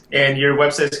And your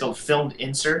website is called Filmed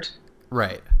Insert.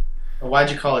 Right. Well,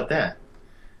 why'd you call it that?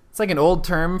 It's like an old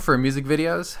term for music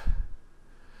videos.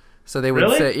 So they would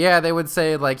Really? say, yeah, they would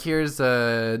say like, here's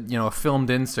a filmed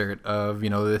insert of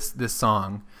this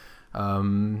song.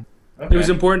 Um, It was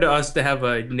Okay. important to us to have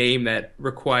a name that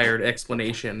required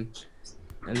explanation,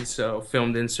 and so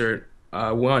Filmed Insert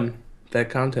won that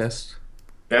contest.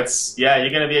 Yeah, you're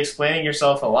going to be explaining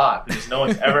yourself a lot because no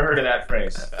one's ever heard of that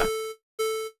phrase.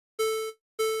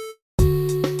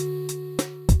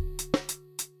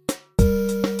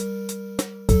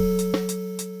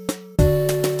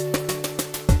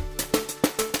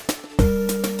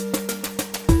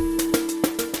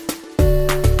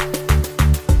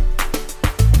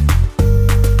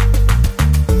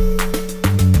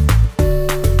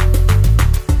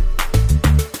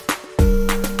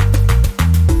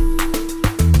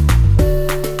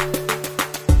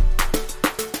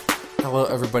 Hello,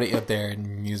 everybody out there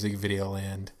in music video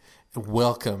land.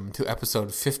 Welcome to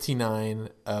episode 59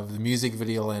 of the Music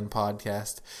Video Land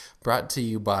podcast, brought to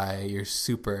you by your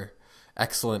super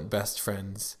excellent best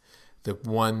friends, the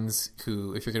ones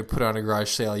who, if you're going to put on a garage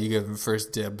sale, you give them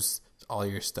first dibs, all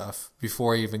your stuff,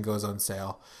 before it even goes on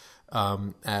sale,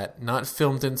 at not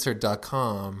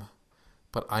filmedinsert.com,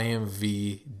 but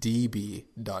imvdb.com.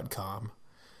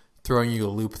 Throwing you a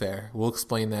loop there. We'll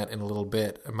explain that in a little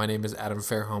bit. My name is Adam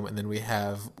Fairholm, and then we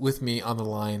have with me on the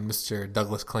line Mr.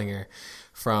 Douglas Klinger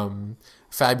from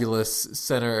fabulous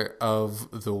center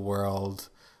of the world,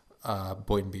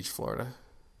 Boynton Beach, Florida.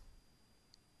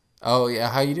 Oh yeah,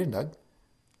 how you doing, Doug?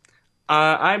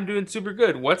 I'm doing super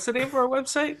good. What's the name of our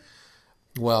website?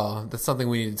 Well, that's something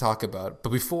we need to talk about. But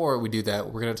before we do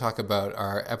that, we're going to talk about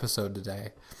our episode today,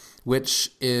 which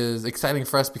is exciting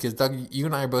for us because, Doug, you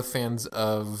and I are both fans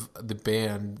of the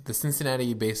band, the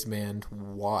Cincinnati-based band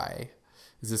Y.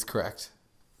 Is this correct?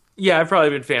 Yeah, I've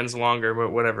probably been fans longer, but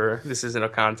whatever. This isn't a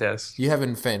contest. You have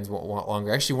been fans a lot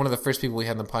longer. Actually, one of the first people we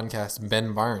had on the podcast,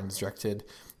 Ben Barnes, directed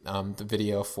the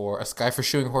video for A Sky for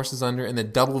Shooting Horses Under and the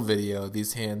double video,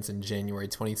 These Hands in January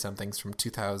 20-somethings from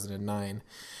 2009.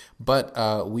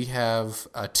 But we have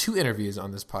two interviews on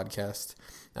this podcast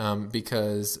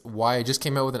because Y just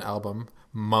came out with an album.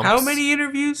 Mumps. How many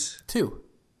interviews? Two.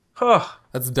 Huh.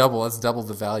 That's double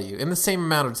the value in the same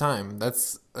amount of time.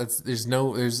 It's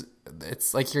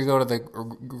like you go to the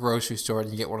grocery store and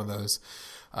you get one of those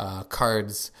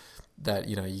cards that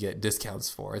you get discounts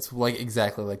for. It's like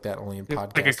exactly like that, only in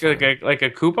podcast form. Like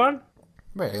a coupon?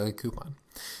 Right, like a coupon.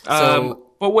 So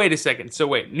But wait a second. So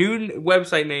wait, new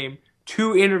website name,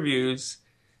 two interviews.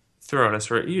 Throwing us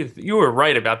for you were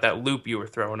right about that loop you were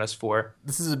throwing us for.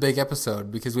 this is a big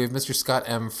episode because we have Mr. Scott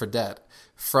M. Fredette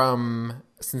from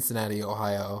Cincinnati,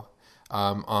 Ohio,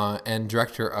 and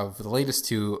director of the latest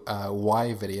two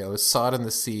Y videos, Sod in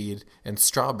the Seed and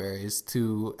Strawberries,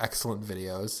 two excellent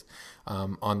videos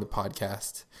on the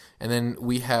podcast. And then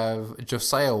we have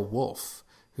Josiah Wolf,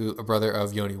 a brother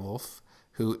of Yoni Wolf,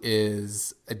 who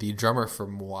is the drummer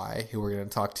from Y, who we're going to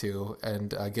talk to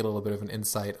and get a little bit of an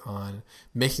insight on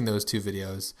making those two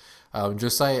videos.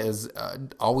 Josiah is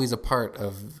always a part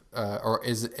of, or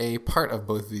is a part of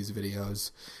both of these videos,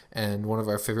 and one of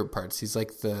our favorite parts. He's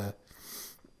like an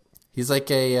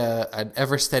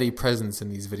ever steady presence in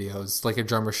these videos, like a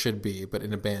drummer should be, but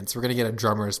in a band. So we're gonna get a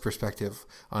drummer's perspective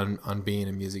on being in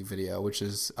a music video, which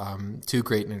is two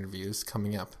great interviews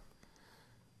coming up.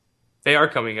 They are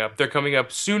coming up. They're coming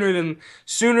up sooner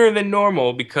than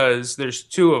normal because there's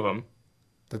two of them.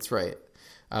 That's right.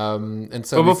 And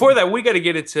so, But before that, we got to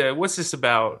get into what's this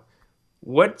about?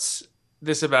 What's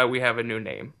this about? We have a new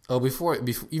name. even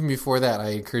before that, I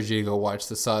encourage you to go watch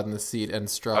the Sod and the Seed and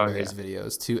Strawberries Oh, yeah.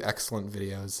 videos, two excellent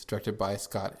videos directed by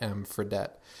Scott M.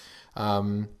 Fredette.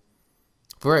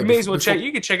 But right, You may as well check.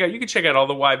 You can check out all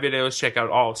the Y videos. Check out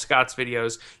all of Scott's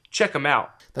videos. Check them out.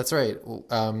 That's right.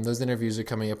 Those interviews are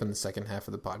coming up in the second half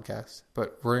of the podcast.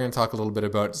 But we're going to talk a little bit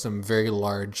about some very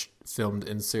large filmed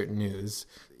insert news.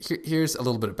 Here's a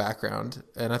little bit of background.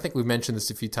 And I think we've mentioned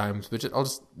this a few times, but I'll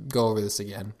just go over this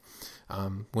again.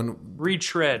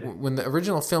 Retread. When the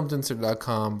original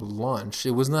filmedinsert.com launched,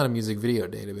 it was not a music video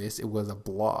database. It was a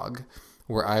blog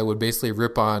where I would basically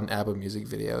rip on ABBA music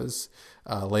videos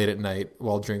late at night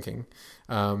while drinking.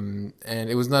 And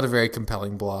it was not a very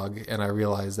compelling blog, and I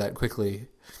realized that quickly.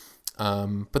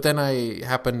 But then I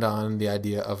happened on the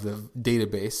idea of the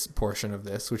database portion of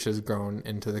this, which has grown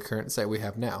into the current site we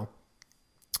have now.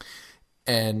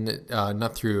 And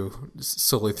not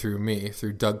solely through me,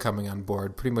 through Doug coming on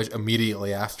board pretty much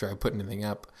immediately after I put anything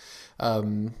up.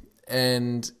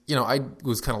 And, I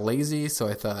was kind of lazy, so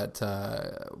I thought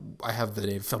I have the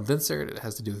name Filmed Insert. It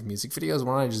has to do with music videos.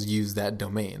 Why don't I just use that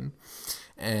domain?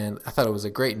 and I thought it was a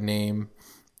great name.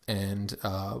 And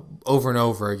over and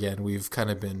over again, we've kind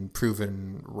of been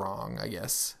proven wrong, I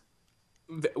guess.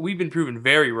 We've been proven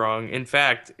very wrong. In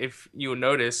fact, if you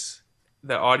notice,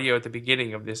 the audio at the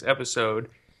beginning of this episode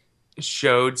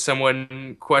showed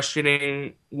someone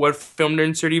questioning what filmed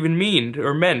insert even meant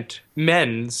or meant.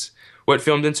 Men's. What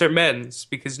filmed insert means,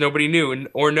 because nobody knew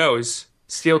or knows.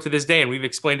 Still to this day, and we've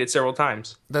explained it several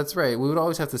times. That's right. We would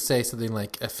always have to say something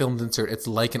like a filmed insert. It's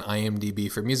like an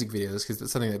IMDb for music videos because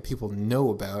it's something that people know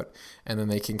about, and then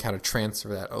they can kind of transfer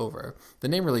that over. The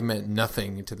name really meant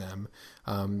nothing to them.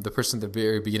 The person at the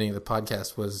very beginning of the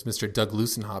podcast was Mr. Doug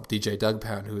Loosenhop, DJ Doug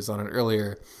Pound, who was on it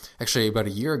earlier. Actually, about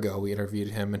a year ago, we interviewed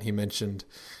him, and he mentioned,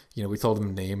 we told him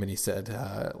a name, and he said,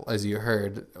 as you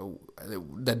heard,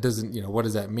 that doesn't, what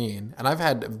does that mean? And I've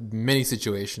had many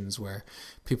situations where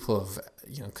people have,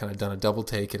 kind of done a double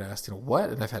take and asked, what?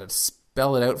 And I've had to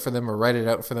spell it out for them or write it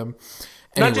out for them.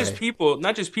 Anyway.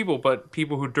 Not just people, but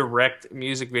people who direct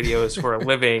music videos for a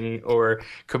living or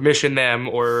commission them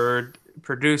or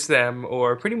produce them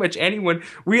or pretty much anyone.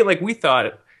 We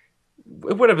thought,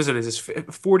 what episode is this?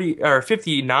 40 or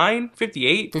 59,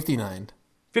 58? 59.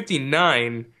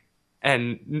 59.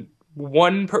 And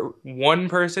one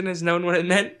person has known what it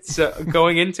meant. So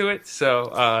going into it,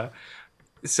 so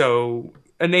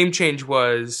a name change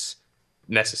was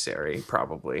necessary,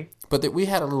 probably. But we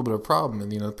had a little bit of a problem,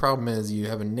 and the problem is you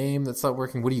have a name that's not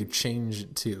working. What do you change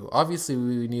it to? Obviously,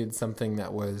 we needed something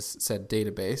that was said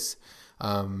database,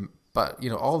 but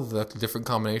all of the different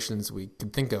combinations we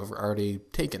could think of are already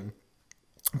taken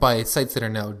by sites that are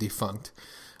now defunct.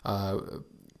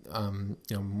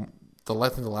 The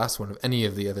last one of any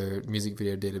of the other music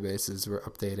video databases were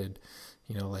updated,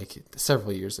 like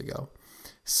several years ago.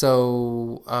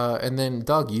 So, and then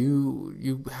Doug,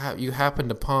 you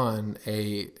happened upon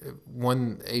a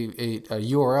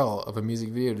URL of a music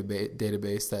video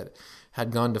database that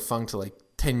had gone defunct like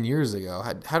 10 years ago.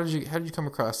 How did you come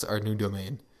across our new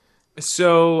domain?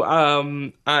 So,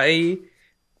 I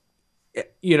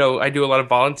do a lot of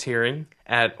volunteering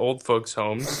at old folks'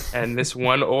 homes, and this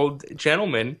one old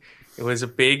gentleman, it was a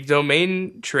big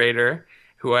domain trader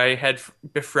who I had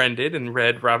befriended and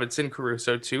read Robinson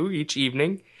Crusoe to each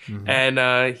evening,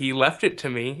 and he left it to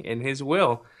me in his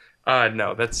will.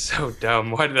 No, that's so dumb.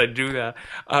 Why did I do that?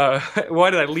 Why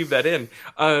did I leave that in?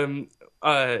 No,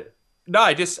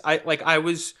 I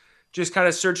was just kind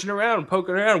of searching around,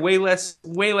 poking around. Way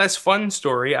less fun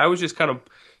story. I was just kind of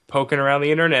poking around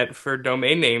the internet for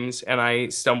domain names, and I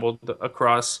stumbled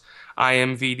across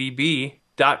imvdb.com,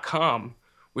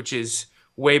 which is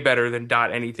way better than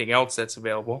 .anything else that's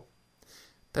available.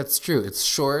 That's true. It's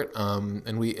short, and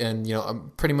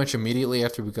pretty much immediately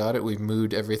after we got it, we've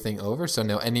moved everything over. So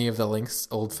now any of the links,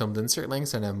 old filmed insert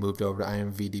links, are now moved over to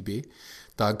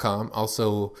imvdb.com.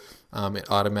 Also, it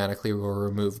automatically will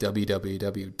remove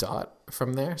www.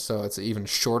 From there, so it's an even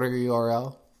shorter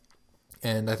URL.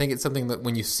 And I think it's something that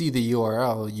when you see the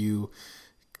URL, you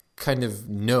kind of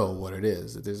know what it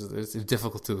is. It's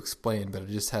difficult to explain, but it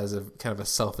just has a kind of a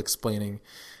self-explaining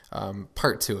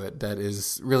part to it that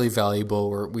is really valuable.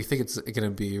 Or we think it's going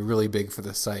to be really big for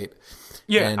the site.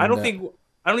 Yeah, and I don't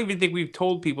even think we've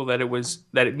told people that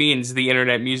it means the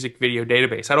Internet Music Video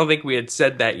Database. I don't think we had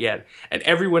said that yet, and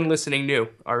everyone listening knew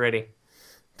already.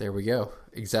 There we go.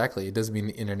 Exactly. It does mean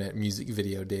the Internet Music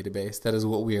Video Database. That is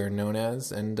what we are known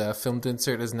as. And Filmed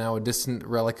Insert is now a distant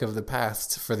relic of the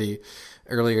past for the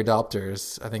early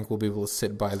adopters. I think we'll be able to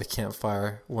sit by the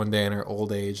campfire one day in our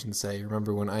old age and say,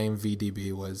 remember when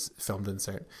IMVDB was Filmed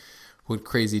Insert? What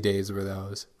crazy days were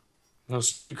those?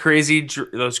 Those crazy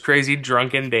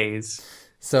drunken days.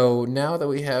 So now that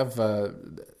we have that,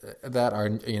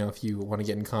 if you want to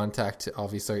get in contact,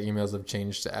 obviously our emails have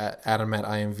changed to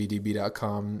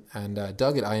adam@imvdb.com and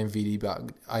Doug at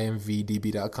imvdb.com.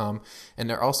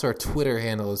 And also our Twitter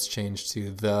handle has changed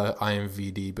to the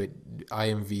imvdb.com.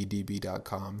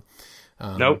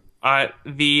 Nope. At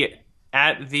the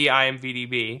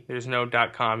IMVDB. There's no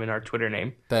 .com in our Twitter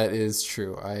name. That is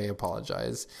true. I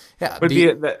apologize. Yeah, but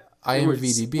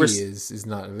IMVDB is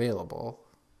not available.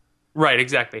 Right,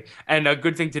 exactly. And a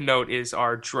good thing to note is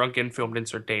our drunken filmed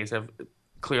insert days have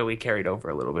clearly carried over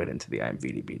a little bit into the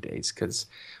IMVDB days because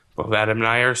both Adam and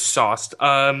I are sauced.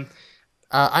 I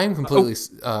am completely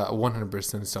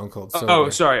 100% stone cold sober. Oh,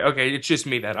 sorry. Okay, it's just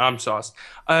me then. I'm sauced.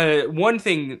 One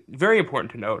thing very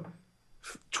important to note,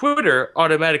 Twitter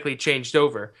automatically changed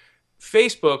over.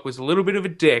 Facebook was a little bit of a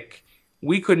dick.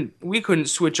 We couldn't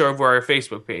switch over our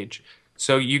Facebook page.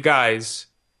 So you guys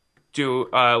do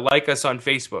like us on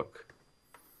Facebook.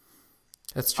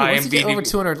 That's true. Once you get over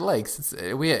 200 likes,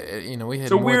 we had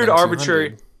it's a weird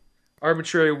arbitrary.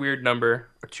 arbitrary weird number,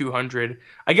 or 200.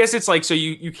 I guess it's like so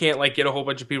you can't like get a whole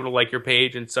bunch of people to like your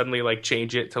page and suddenly like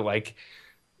change it to like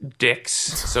dicks.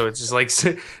 So it's just like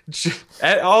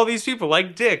all these people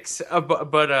like dicks,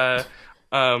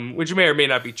 which may or may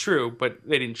not be true, but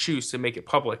they didn't choose to make it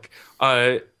public.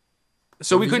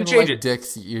 So we couldn't change it.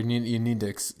 Dicks, you need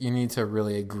dicks. You need to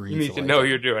really agree. You need to like know it.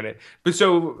 you're doing it. But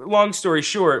so, long story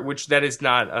short, which that is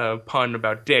not a pun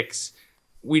about dicks,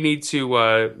 we need to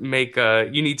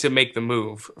you need to make the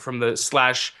move from the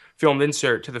 / filmed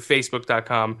insert to the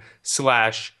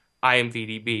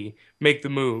facebook.com/IMVDB. Make the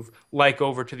move, like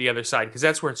over to the other side, because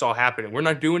that's where it's all happening. We're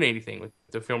not doing anything with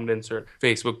the filmed insert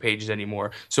Facebook pages anymore.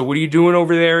 So what are you doing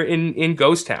over there in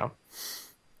Ghost Town?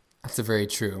 That's very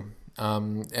true.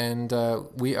 And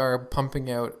we are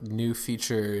pumping out new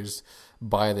features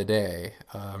by the day.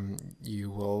 You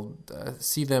will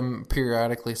see them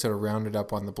periodically sort of rounded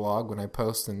up on the blog when I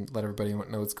post and let everybody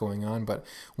know what's going on. But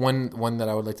one that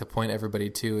I would like to point everybody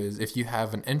to is if you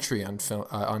have an entry on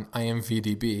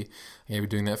IMVDB, I'm going to be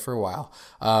doing that for a while,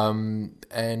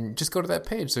 and just go to that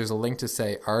page. There's a link to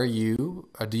say,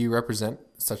 do you represent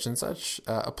such and such?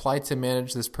 Apply to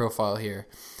manage this profile here.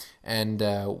 And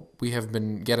we have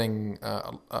been getting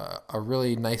a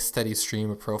really nice steady stream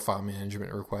of profile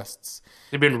management requests.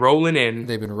 They've been rolling in.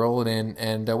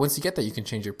 And once you get that, you can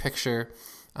change your picture,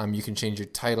 you can change your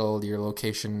title, your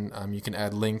location, you can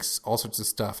add links, all sorts of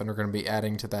stuff. And we're going to be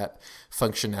adding to that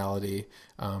functionality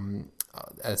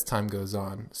as time goes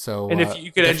on. So, and if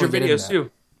you could add your videos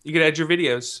too, you could add your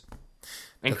videos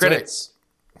and credits.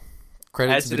 Right.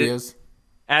 Credits, videos.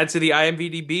 Add to the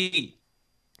IMVDB.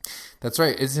 That's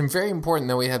right. It's very important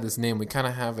that we have this name. We kind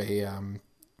of have a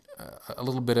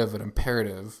little bit of an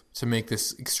imperative to make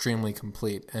this extremely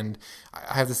complete. And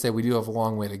I have to say, we do have a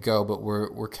long way to go, but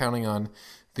we're counting on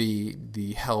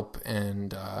the help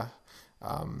and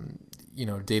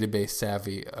database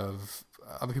savvy of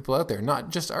other people out there,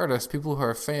 not just artists, people who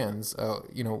are fans.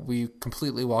 We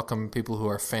completely welcome people who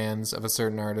are fans of a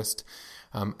certain artist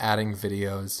adding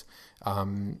videos,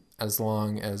 as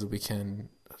long as we can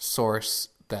source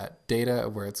that data,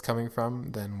 where it's coming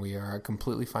from, then we are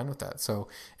completely fine with that. So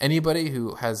anybody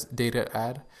who has data to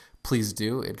add, please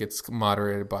do. It gets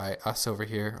moderated by us over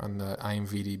here on the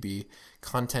IMVDB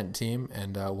content team,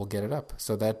 and we'll get it up.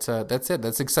 So that's it.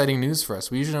 That's exciting news for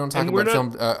us. We usually don't talk about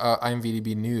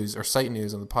IMVDB news or site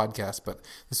news on the podcast, but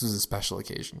this was a special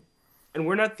occasion. And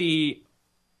we're not the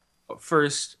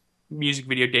first music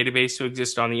video database to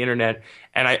exist on the internet.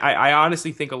 And I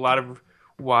honestly think a lot of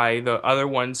why the other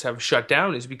ones have shut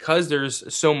down is because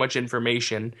there's so much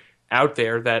information out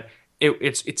there that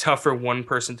it's tough for one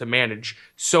person to manage.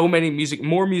 So many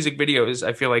more music videos,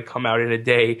 I feel like, come out in a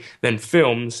day than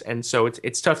films, and so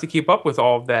it's tough to keep up with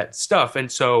all of that stuff.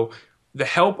 And so the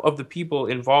help of the people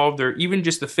involved, or even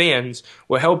just the fans,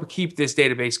 will help keep this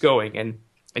database going and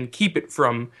keep it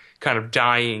from kind of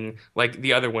dying like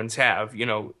the other ones have.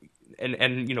 And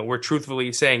we're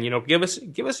truthfully saying, give us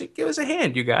a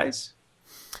hand, you guys.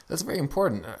 That's very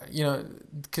important,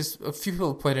 because a few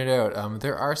people pointed out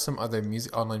there are some other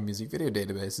online music video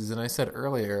databases, and I said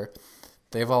earlier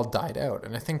they've all died out.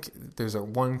 And I think there's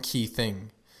one key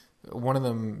thing. One of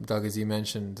them, Doug, as you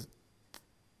mentioned,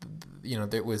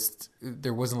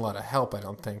 there wasn't a lot of help. I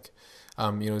don't think.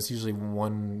 It's usually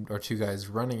one or two guys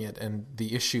running it, and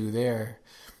the issue there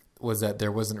was that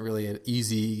there wasn't really an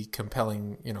easy,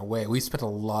 compelling way. We spent a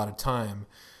lot of time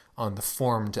on the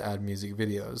form to add music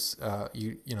videos.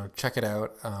 Check it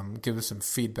out. Give us some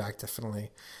feedback.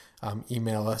 Definitely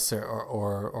email us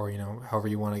or however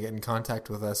you want to get in contact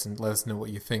with us and let us know what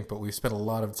you think. But we've spent a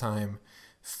lot of time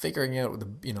figuring out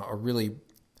a really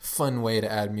fun way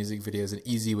to add music videos, an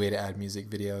easy way to add music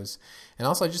videos. And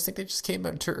also, I just think they just came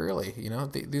out too early.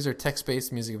 These are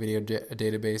text-based music video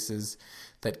databases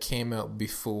that came out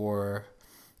before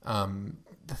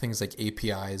the things like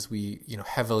APIs. We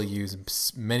heavily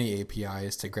use many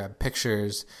APIs to grab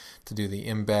pictures, to do the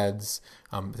embeds.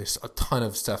 There's a ton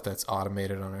of stuff that's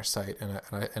automated on our site,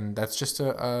 and that's just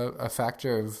a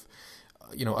factor of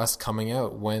us coming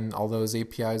out when all those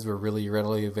APIs were really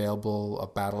readily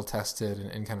available, battle tested,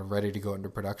 and kind of ready to go into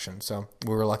production. So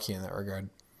we were lucky in that regard.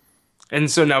 And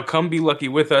so now come be lucky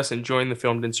with us and join the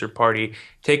Filmed Insert party.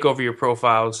 Take over your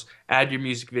profiles, add your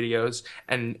music videos,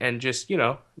 and just,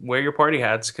 wear your party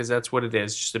hats, because that's what it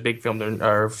is. Just a big film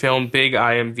big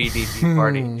IMVDB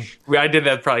party. I did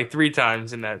that probably 3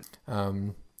 times in that.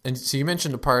 And so you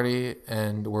mentioned a party,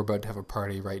 and we're about to have a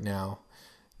party right now,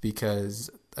 because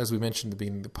as we mentioned at the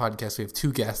beginning of the podcast, we have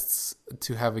 2 guests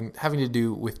having to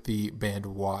do with the band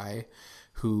Y,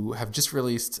 who have just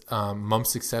released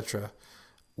Mumps Etc.,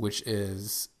 which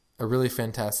is a really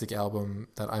fantastic album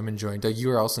that I'm enjoying. Doug, you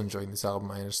are also enjoying this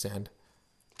album, I understand.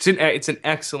 It's an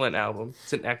excellent album.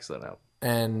 It's an excellent album.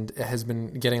 And it has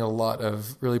been getting a lot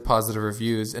of really positive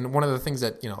reviews. And one of the things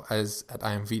that, as at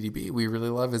IMVDB, we really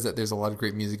love is that there's a lot of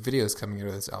great music videos coming out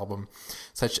of this album,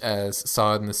 such as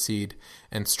Sod and the Seed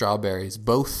and Strawberries,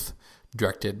 both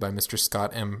directed by Mr.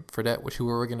 Scott M. Fredette, who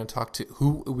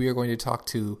we are going to talk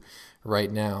to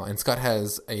right now. And Scott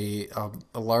has a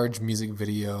large music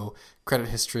video credit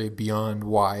history beyond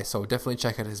why, so definitely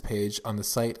check out his page on the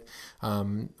site.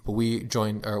 But we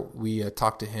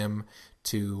talked to him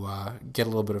to get a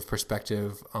little bit of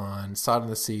perspective on Sod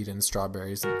and the Seed and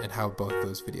Strawberries and how both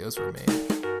those videos were made.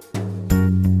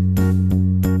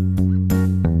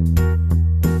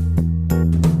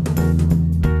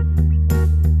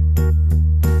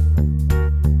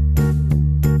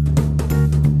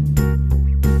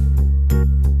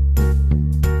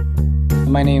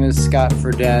 My name is Scott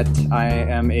Fredette. I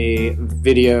am a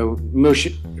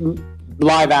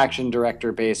live action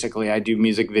director, basically. I do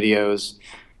music videos.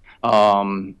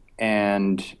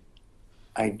 And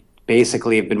I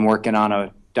basically have been working on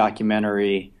a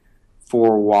documentary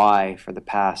for Y for the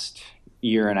past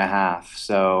year and a half.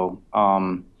 So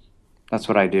that's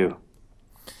what I do.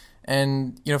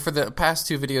 And, for the past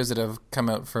two videos that have come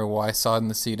out for Y, Sod and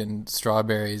the Seed and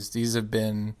Strawberries, these have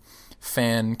been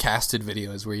fan-casted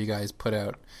videos where you guys put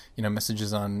out,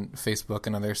 messages on Facebook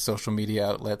and other social media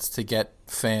outlets to get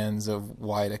fans of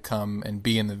Y to come and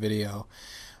be in the video.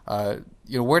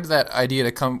 Where did that idea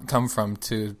to come from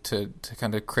to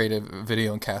kind of create a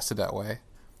video and cast it that way?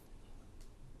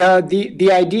 The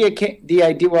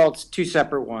idea. Well, it's two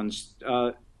separate ones.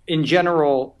 In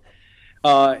general,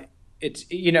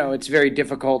 it's very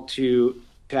difficult to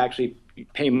actually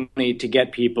pay money to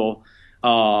get people.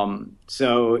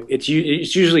 So it's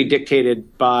usually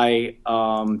dictated by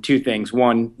two things: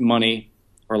 one, money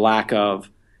or lack of;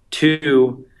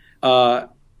 two, Y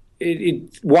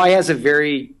has a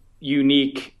very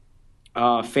unique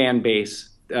fan base,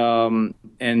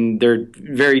 and they're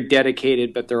very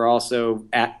dedicated, but they're also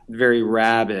very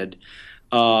rabid,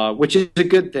 which is a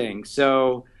good thing.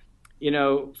 So,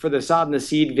 for the Sod and the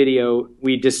Seed video,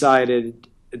 we decided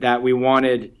that we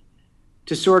wanted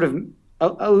to sort of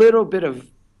a little bit of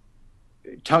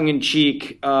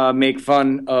tongue-in-cheek make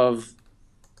fun of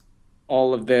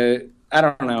all of the, I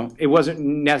don't know, it wasn't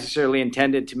necessarily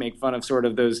intended to make fun of sort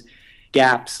of those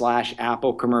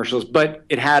Gap/Apple commercials, but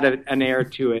it had an air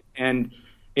to it, and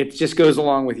it just goes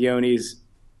along with Yoni's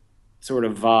sort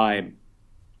of vibe.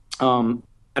 I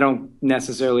don't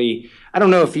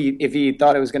know if he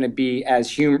thought it was going to be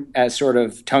as sort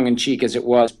of tongue-in-cheek as it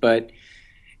was, but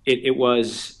it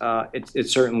was. It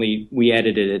certainly, we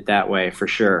edited it that way for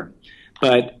sure.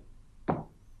 But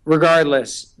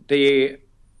regardless, the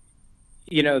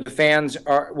fans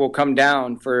will come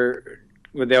down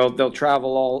they'll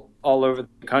travel all over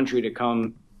the country to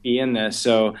come be in this.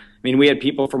 So, we had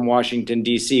people from Washington,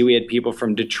 D.C., we had people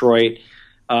from Detroit,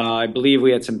 I believe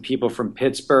we had some people from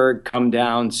Pittsburgh come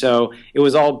down. So it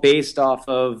was all based off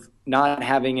of not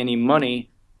having any money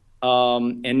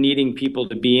and needing people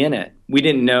to be in it. We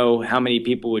didn't know how many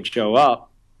people would show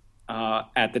up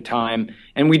at the time,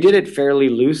 and we did it fairly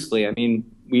loosely.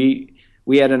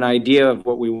 We had an idea of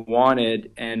what we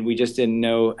wanted, and we just didn't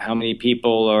know how many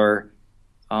people or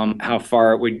how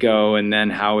far it would go, and then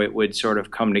how it would sort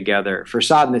of come together for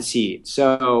Sod and the Seed.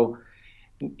 So,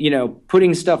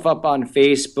 putting stuff up on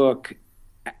Facebook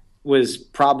was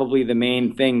probably the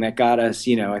main thing that got us,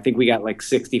 I think we got like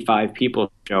 65 people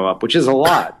show up, which is a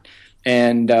lot,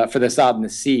 and for the Sod and the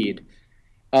Seed.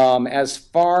 As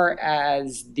far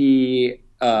as the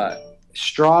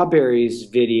Strawberries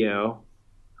video,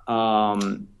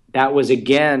 that was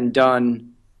again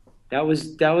done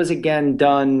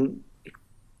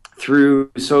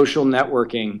through social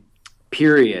networking,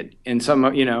 period. And some,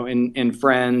 in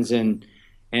friends and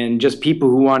just people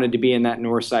who wanted to be in that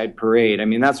Northside parade.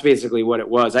 That's basically what it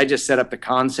was. I just set up the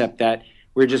concept that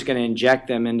we're just going to inject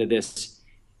them into this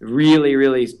really,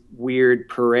 really weird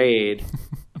parade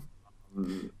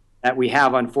that we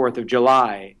have on 4th of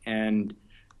July. And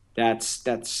that's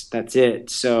it.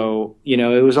 So,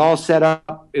 it was all set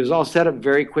up. It was all set up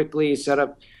very quickly, set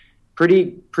up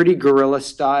pretty guerrilla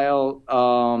style.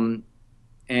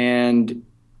 And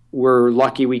we're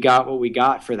lucky we got what we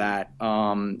got for that.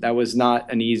 That was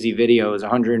not an easy video. It was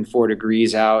 104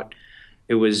 degrees out.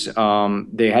 It was,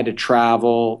 they had to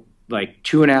travel like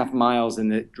 2.5 miles in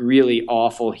the really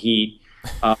awful heat.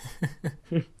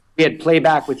 We had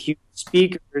playback with huge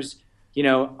speakers,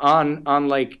 on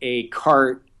like a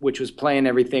cart, which was playing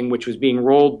everything, which was being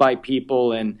rolled by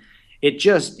people. And it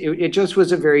just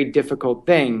was a very difficult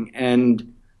thing.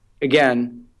 And,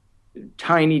 again,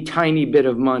 tiny bit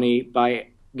of money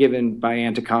given by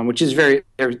Anticon, which is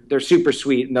they're super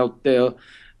sweet, and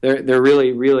they're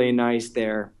really really nice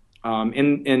there,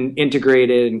 and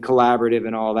integrated and collaborative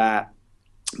and all that.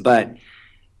 But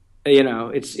that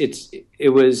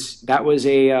was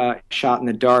a shot in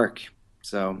the dark.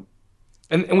 So,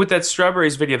 and with that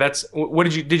Strawberries video, that's what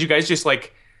did you guys just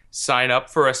like sign up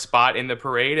for a spot in the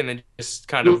parade and then just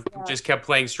kind of just kept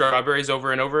playing Strawberries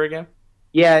over and over again?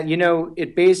 Yeah,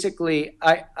 it basically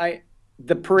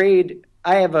the parade.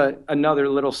 I have another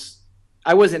little.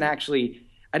 I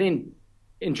didn't.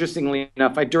 Interestingly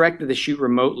enough, I directed the shoot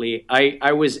remotely.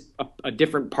 I was a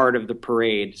different part of the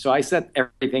parade, so I set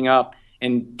everything up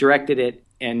and directed it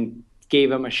and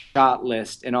gave him a shot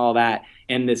list and all that.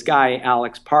 And this guy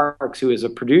Alex Parks, who is a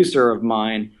producer of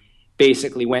mine,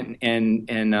 basically went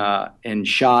and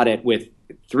shot it with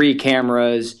 3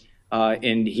 cameras,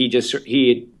 and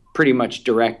he pretty much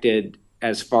directed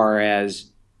as far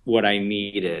as what I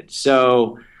needed.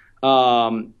 So,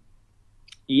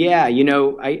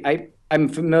 I'm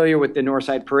familiar with the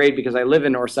Northside Parade because I live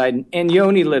in Northside, and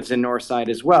Yoni lives in Northside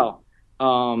as well.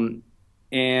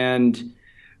 And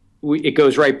it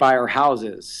goes right by our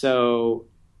houses. So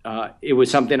it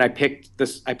was something I picked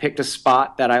a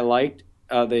spot that I liked.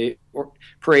 The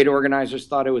parade organizers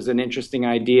thought it was an interesting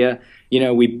idea. We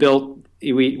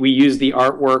used the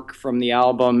artwork from the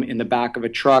album in the back of a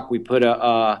truck. We put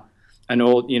an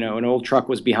old truck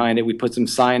was behind it. We put some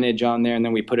signage on there, and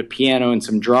then we put a piano and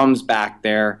some drums back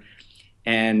there.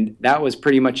 And that was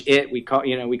pretty much it. We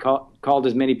called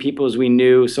as many people as we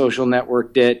knew, social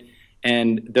networked it,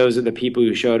 and those are the people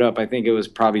who showed up. I think it was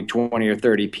probably 20 or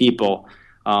 30 people,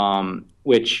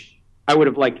 which I would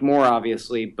have liked more,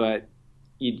 obviously, but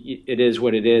it is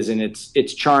what it is, and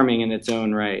it's charming in its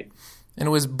own right. And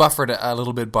it was buffered a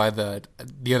little bit by the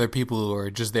other people who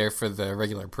were just there for the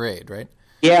regular parade, right?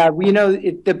 Yeah,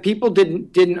 the people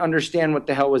didn't understand what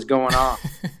the hell was going on.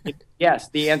 Yes,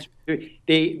 the answer.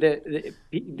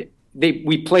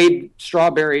 We played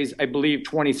Strawberries, I believe,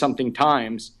 20-something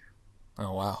times.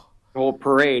 Oh wow! The whole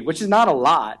parade, which is not a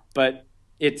lot, but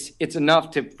it's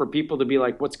enough for people to be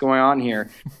like, "What's going on here?"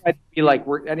 I'd be like,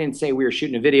 I didn't say we were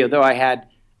shooting a video, though. I had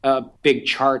big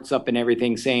charts up and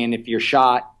everything saying if you're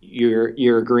shot,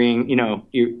 you're agreeing.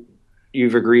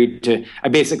 You've agreed to. I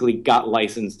basically got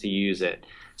licensed to use it.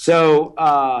 So,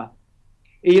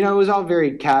 it was all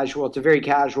very casual. It's a very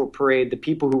casual parade. The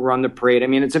people who run the parade, I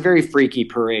mean, it's a very freaky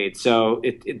parade. So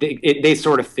they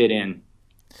sort of fit in.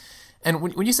 And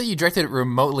when you say you directed it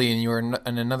remotely and you were in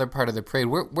another part of the parade,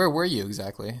 where were you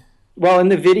exactly? Well, in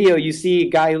the video, you see a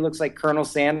guy who looks like Colonel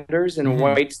Sanders in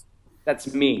white.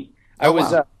 That's me. I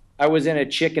was in a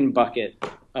chicken bucket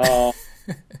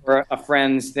for a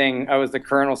friend's thing. I was the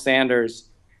Colonel Sanders.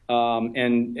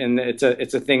 And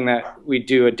it's a thing that we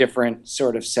do a different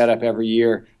sort of setup every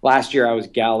year. Last year I was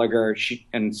Gallagher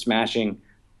and smashing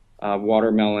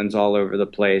watermelons all over the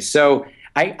place. So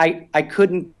I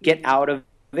couldn't get out of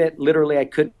it. Literally, I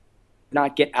could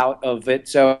not get out of it.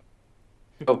 So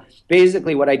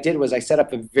basically what I did was I set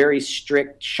up a very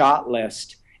strict shot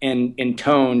list and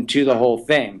tone to the whole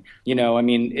thing.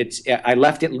 I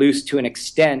left it loose to an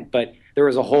extent, but there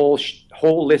was a whole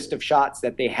list of shots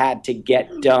that they had to get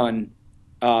done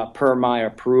per my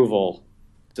approval.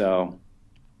 So,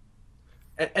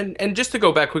 and just to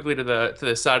go back quickly to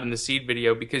the Sod and the Seed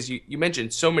video, because you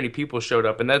mentioned so many people showed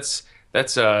up, and that's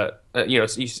you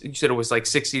said it was like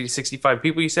 60 to 65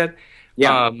 people. You said,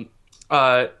 yeah.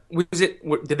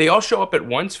 Did they all show up at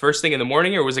once, first thing in the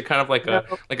morning, or was it kind of like a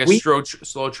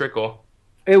slow trickle?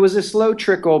 It was a slow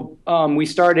trickle. We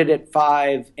started at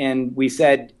 5, and we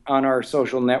said on our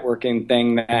social networking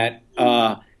thing that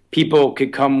people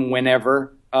could come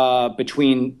whenever,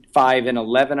 between 5 and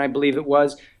 11, I believe it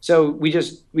was. So we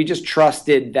just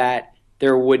trusted that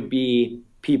there would be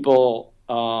people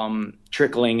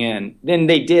trickling in. Then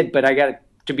they did, but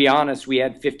to be honest, we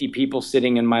had 50 people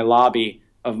sitting in my lobby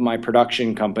of my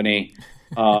production company,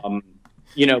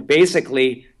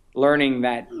 basically learning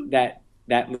that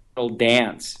little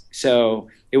dance. So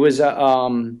it was that's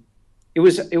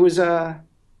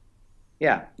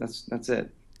it.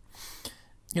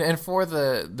 And for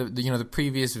the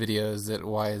previous videos that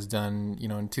Y has done,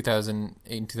 in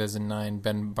 2008 and 2009,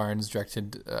 Ben Barnes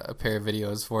directed a pair of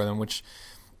videos for them, which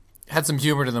had some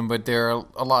humor to them, but they're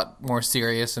a lot more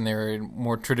serious and they're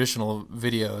more traditional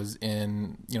videos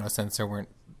in, a sense there weren't,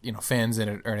 fans in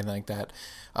it or anything like that.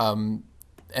 And,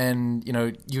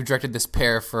 you directed this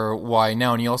pair for Y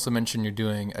Now, and you also mentioned you're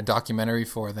doing a documentary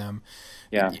for them.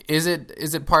 Yeah. Is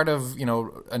it part of,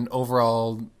 an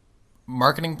overall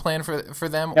marketing plan for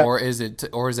them, Yeah. or is it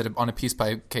on a piece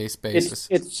by case basis?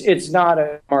 It's not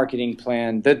a marketing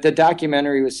plan. The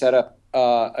documentary was set up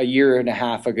a year and a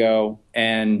half ago,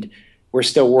 and we're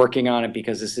still working on it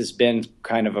because this has been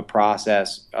kind of a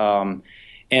process. And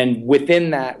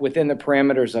within the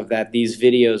parameters of that, these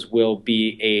videos will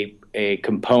be a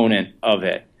component of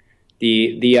it.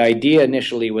 The idea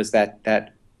initially was that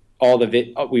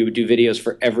we would do videos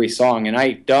for every song, and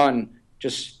I've done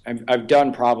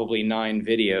probably 9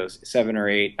 videos, 7 or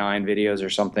 8, 9 videos or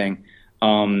something,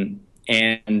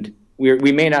 and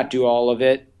we may not do all of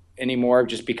it anymore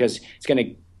just because it's going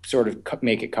to sort of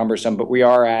make it cumbersome. But we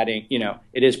are adding,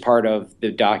 it is part of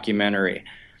the documentary.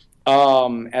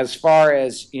 As far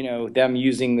as them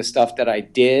using the stuff that I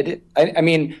did, I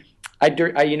mean, I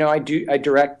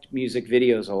direct music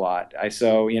videos a lot.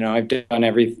 I've done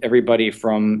everybody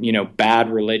from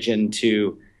Bad Religion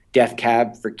to Death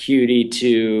Cab for Cutie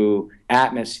to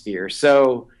Atmosphere.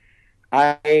 So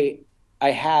I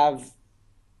have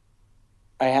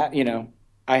a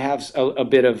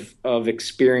bit of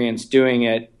experience doing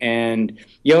it, and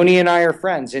Yoni and I are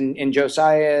friends, and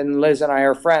Josiah and Liz and I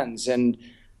are friends, and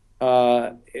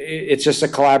it's just a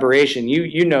collaboration.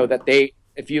 You know that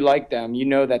if you like them, you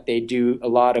know that they do a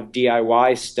lot of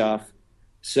DIY stuff.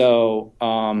 So,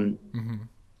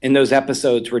 and those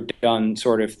episodes were done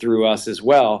sort of through us as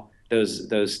well. Those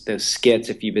skits,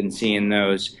 if you've been seeing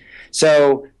those.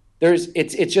 So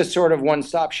it's just sort of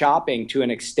one-stop shopping to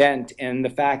an extent. And the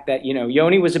fact that,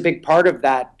 Yoni was a big part of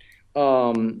that,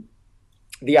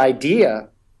 the idea,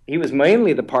 he was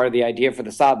mainly the part of the idea for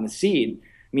the Sod and the Seed.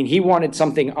 I mean, he wanted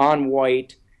something on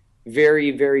white,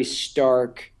 very, very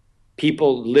stark,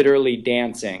 people literally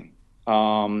dancing.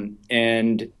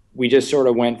 And we just sort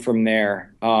of went from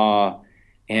there.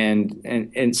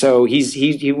 And so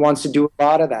he wants to do a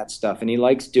lot of that stuff, and he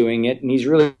likes doing it, and he's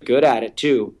really good at it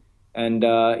too. And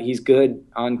he's good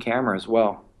on camera as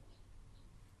well.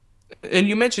 And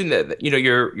you mentioned that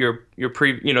your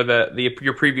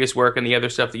previous work and the other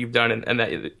stuff that you've done, and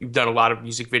that you've done a lot of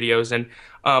music videos, and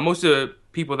most of the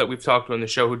people that we've talked to on the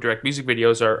show who direct music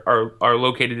videos are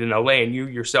located in LA, and you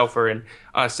yourself are in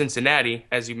Cincinnati,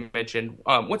 as you mentioned.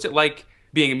 What's it like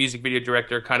being a music video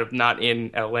director, kind of not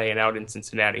in LA and out in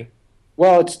Cincinnati?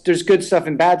 Well, there's good stuff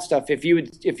and bad stuff. If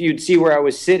you'd see where I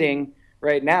was sitting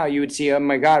right now, you would see, oh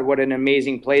my God, what an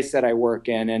amazing place that I work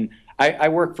in. And I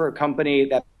work for a company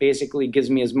that basically gives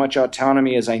me as much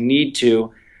autonomy as I need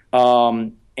to,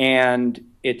 and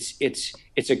it's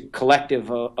a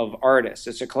collective of artists.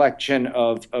 It's a collection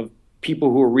of people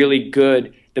who are really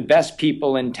good. The best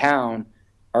people in town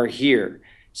are here.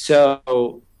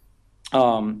 So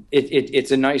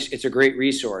it's a great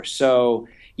resource. So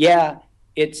yeah,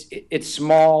 it's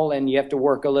small and you have to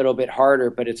work a little bit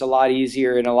harder, but it's a lot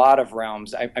easier in a lot of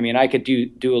realms. I mean, I could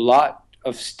do a lot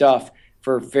of stuff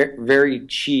for very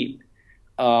cheap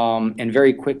and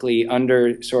very quickly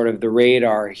under sort of the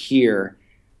radar here.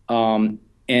 And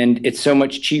it's so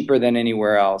much cheaper than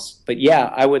anywhere else. But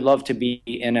yeah, I would love to be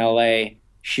in LA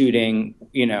shooting,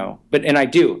 and I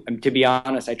do. To be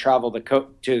honest, I travel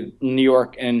to New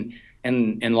York and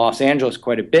Los Angeles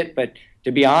quite a bit, but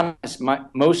to be honest,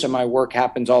 most of my work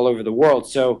happens all over the world.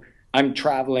 So I'm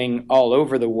traveling all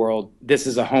over the world. This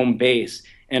is a home base,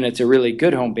 and it's a really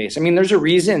good home base. I mean, there's a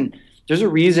reason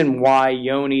why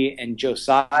Yoni and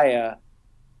Josiah,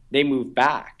 they moved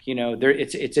back.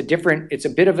 It's a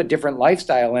bit of a different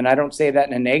lifestyle, and I don't say that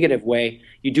in a negative way.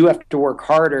 You do have to work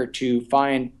harder to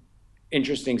find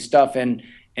interesting stuff and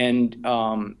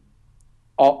all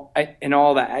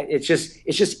that. It's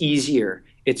just easier.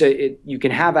 You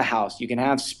can have a house, you can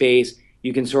have space,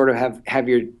 you can sort of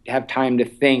have time to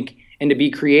think and to be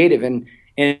creative, and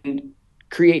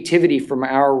creativity from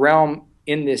our realm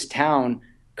in this town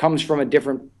comes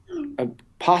from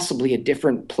possibly a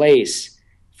different place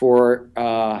because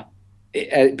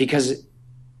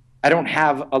I don't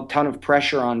have a ton of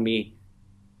pressure on me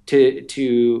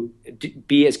to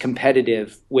be as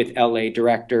competitive with LA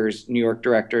directors, New York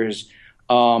directors.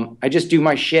 I just do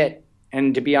my shit,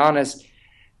 and to be honest,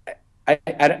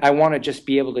 I want to just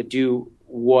be able to do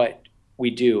what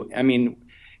we do. I mean,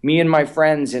 me and my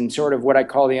friends and sort of what I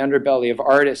call the underbelly of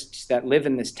artists that live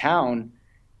in this town,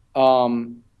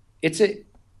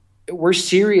 we're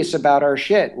serious about our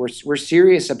shit. We're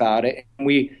serious about it.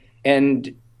 The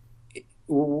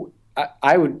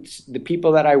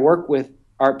people that I work with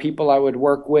are people I would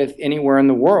work with anywhere in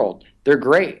the world. They're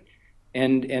great.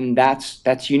 And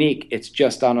that's unique. It's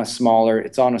just on a smaller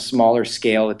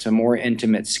scale. It's a more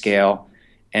intimate scale,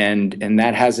 and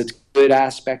that has its good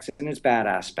aspects and its bad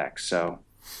aspects. So,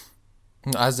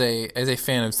 as a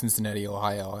fan of Cincinnati,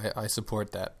 Ohio, I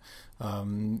support that.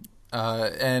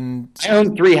 and I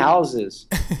own 3 houses.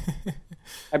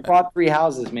 I bought 3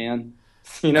 houses, man.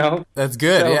 You know? that's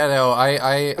good. So- Yeah, no,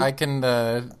 I can.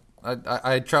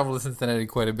 I travel to Cincinnati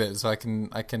quite a bit, so I can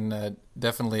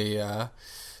definitely. I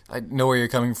know where you're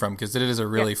coming from because it is a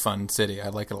really fun city. I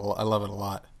like it. I love it a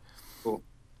lot. Cool.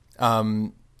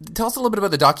 Tell us a little bit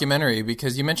about the documentary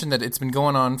because you mentioned that it's been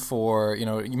going on for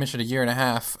you mentioned a year and a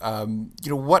half.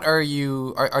 What are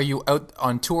you out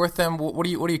on tour with them? What are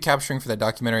you capturing for that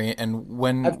documentary, and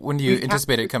when do you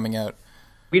anticipate it coming out?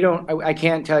 We don't. I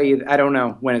can't tell you. I don't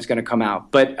know when it's going to come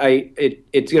out, but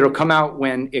it'll come out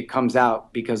when it comes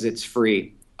out because it's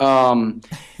free. And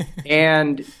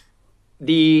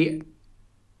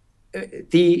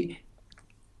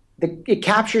it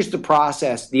captures the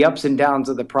process, the ups and downs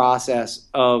of the process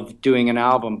of doing an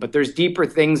album. But there's deeper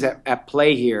things at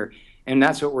play here, and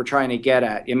that's what we're trying to get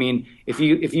at. I mean, if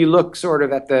you look sort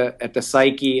of at the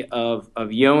psyche of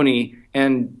Yoni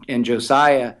and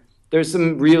Josiah, there's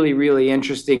some really, really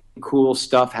interesting, cool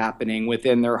stuff happening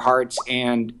within their hearts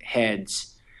and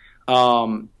heads.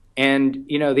 And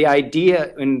the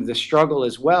idea and the struggle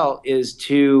as well is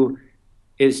to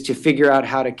figure out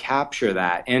how to capture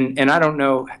that. And I don't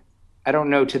know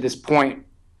to this point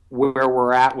where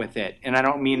we're at with it. And I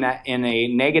don't mean that in a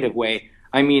negative way.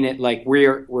 I mean it like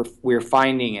we're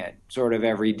finding it sort of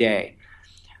every day.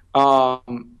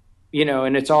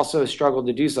 And it's also a struggle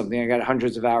to do something. I got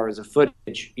hundreds of hours of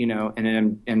footage,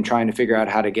 and I'm trying to figure out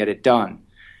how to get it done.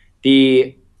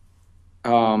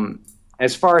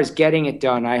 As far as getting it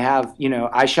done, I have,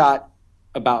 I shot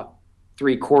about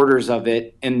 3/4 of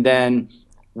it, and then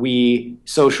we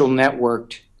social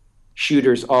networked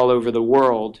shooters all over the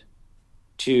world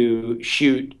to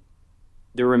shoot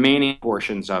the remaining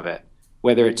portions of it,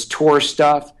 whether it's tour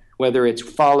stuff, whether it's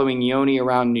following Yoni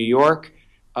around New York,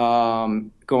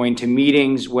 going to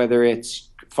meetings, whether it's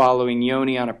following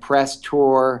Yoni on a press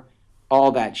tour,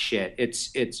 all that shit.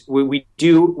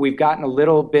 We've gotten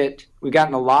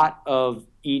a lot of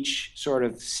each sort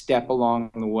of step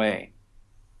along the way.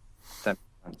 If that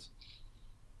makes sense.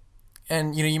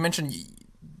 And you mentioned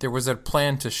there was a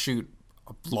plan to shoot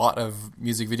a lot of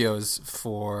music videos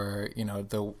for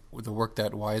the work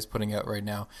that Y is putting out right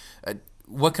now.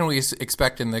 What can we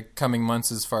expect in the coming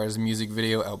months as far as music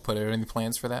video output? Are there any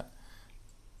plans for that?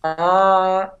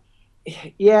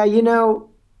 Yeah,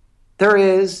 there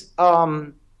is.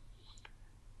 From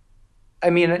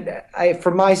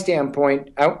my standpoint,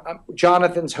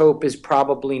 Jonathan's Hope is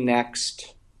probably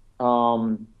next.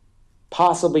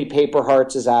 Possibly Paper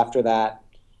Hearts is after that.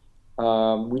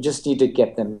 We just need to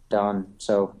get them done.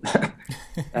 So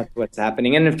that's what's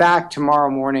happening. And in fact, tomorrow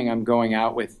morning I'm going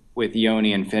out with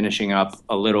Yoni and finishing up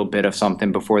a little bit of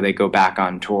something before they go back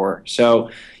on tour. So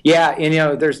yeah,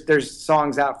 there's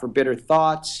songs out for Bitter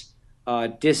Thoughts,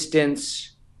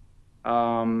 Distance,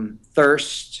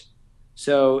 Thirst.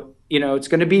 So it's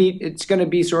going to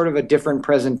be sort of a different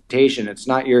presentation. It's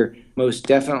most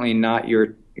definitely not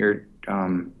your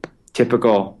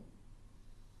typical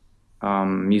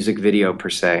music video per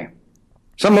se.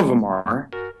 Some of them are,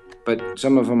 but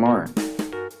some of them aren't.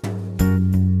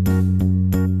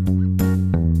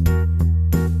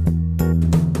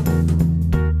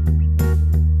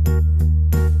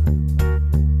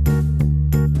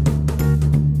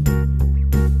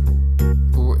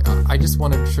 I just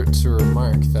wanted to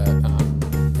remark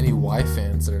that any Y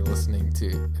fans that are listening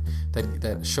to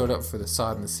that showed up for the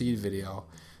Sod and the Seed video,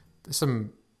 there's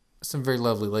some very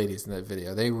lovely ladies in that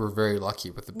video. They were very lucky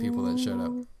with the people that showed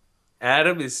up.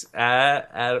 Adam, does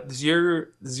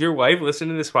your wife listen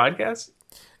to this podcast?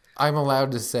 I'm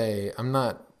allowed to say I'm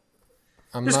not.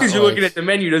 Just because you're looking at the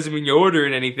menu doesn't mean you're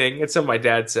ordering anything. That's what my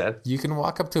dad said. You can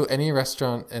walk up to any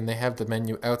restaurant and they have the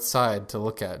menu outside to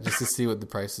look at just to see what the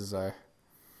prices are.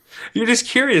 You're just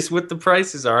curious what the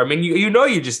prices are. I mean,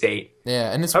 you just ate.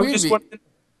 Yeah, and it's weird.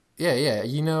 Yeah,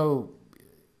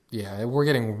 yeah, we're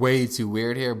getting way too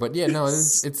weird here, but yeah, no,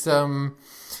 it's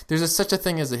there's such a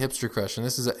thing as a hipster crush, and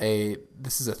this is a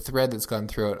thread that's gone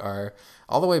throughout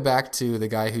all the way back to the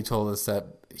guy who told us that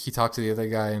he talked to the other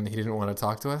guy and he didn't want to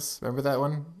talk to us. Remember that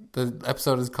one? The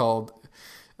episode is called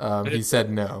He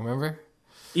Said No. Remember?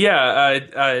 Yeah,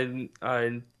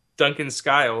 Duncan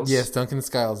Skiles. Yes, Duncan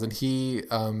Skiles, and he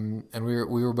and we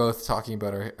were both talking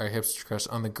about our hipster crush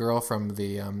on the girl from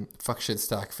the Fuck Shit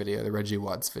Stock video, the Reggie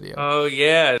Watts video. Oh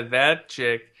yeah, that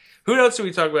chick. Who else do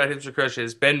we talk about hipster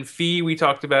crushes? Ben Fee, we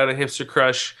talked about a hipster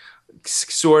crush,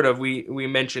 sort of. We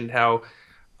mentioned how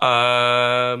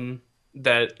that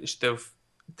the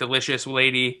delicious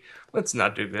lady. Let's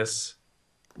not do this.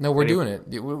 No, we're doing it.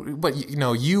 But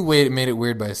you made it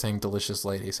weird by saying "delicious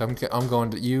lady." So I'm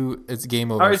going to you. It's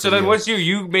game over. All right, so then what's you?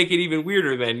 You make it even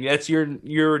weirder. Then that's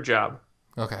your job.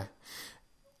 Okay,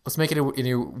 let's make it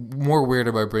any more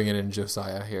weirder by bringing in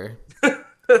Josiah here.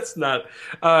 That's not.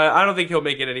 I don't think he'll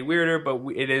make it any weirder, but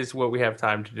it is what we have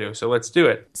time to do. So let's do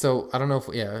it. So I don't know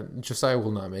if Josiah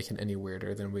will not make it any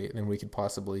weirder than we could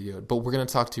possibly do it. But we're gonna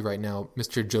talk to you right now,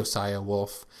 Mr. Josiah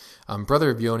Wolf, brother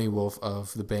of Yoni Wolf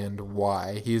of the band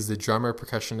Y. He is the drummer,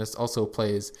 percussionist, also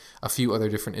plays a few other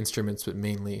different instruments, but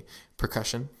mainly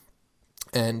percussion.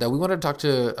 And we wanted to talk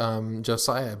to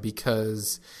Josiah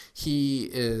because he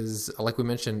is, like we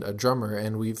mentioned, a drummer,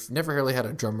 and we've never really had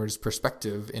a drummer's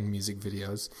perspective in music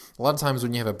videos. A lot of times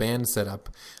when you have a band set up,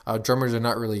 drummers are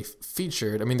not really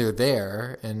featured. I mean, they're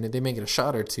there, and they may get a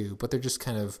shot or two, but they're just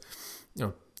kind of,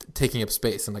 taking up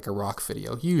space in like a rock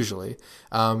video, usually.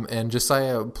 And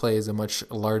Josiah plays a much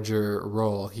larger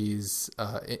role. He's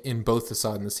in both the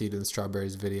Sod and the Seed and the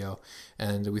Strawberries video,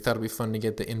 and we thought it'd be fun to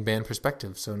get the in-band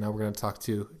perspective. So now we're going to talk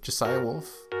to Josiah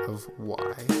Wolf of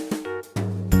Y.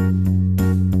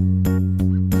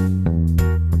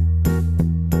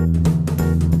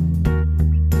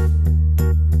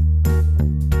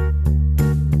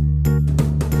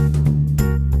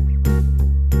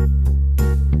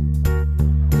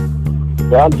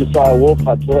 Well, I'm Josiah Wolf.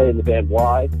 I play in the band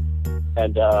Y,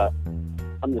 and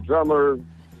I'm the drummer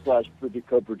 /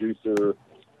 co-producer,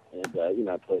 and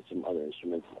I play some other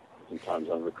instruments sometimes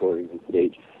on recordings and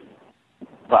stage,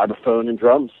 vibraphone and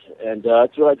drums, and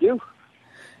that's what I do.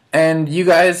 And you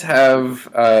guys have,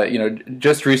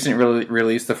 just recently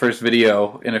released the first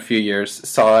video in a few years,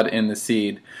 Sod in the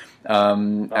Seed.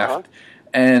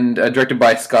 And directed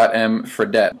by Scott M.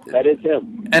 Fredette. That is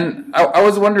him. And I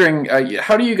was wondering,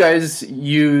 how do you guys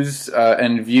use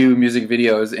and view music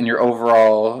videos in your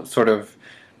overall sort of,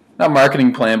 not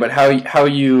marketing plan, but how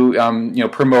you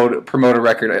promote a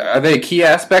record? Are they a key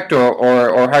aspect,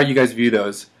 or how do you guys view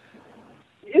those?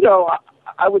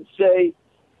 I would say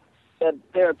that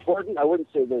they're important. I wouldn't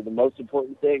say they're the most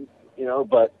important thing,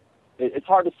 but it's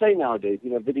hard to say nowadays.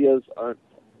 Videos aren't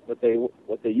what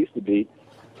they used to be.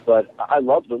 But I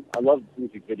love them. I love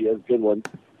music videos, good ones.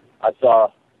 I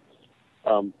saw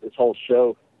this whole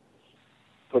show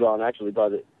put on actually by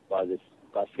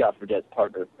Scott Fredette's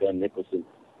partner Ben Nicholson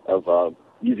of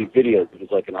music videos. It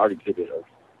was like an art exhibit of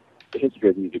the history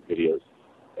of music videos,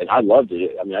 and I loved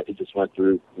it. I mean, I just went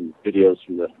through some videos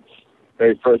from the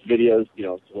very first videos,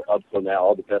 up till now,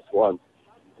 all the best ones,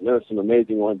 and there were some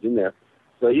amazing ones in there.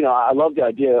 So I love the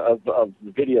idea of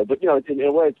the video, but in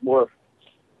a way, it's more.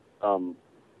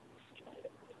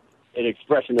 An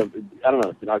expression of,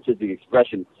 it's an artistic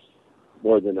expression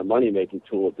more than a money-making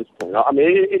tool at this point. I mean,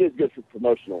 it is good for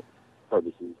promotional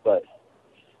purposes, but,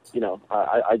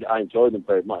 I enjoy them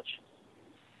very much.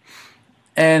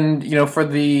 And, for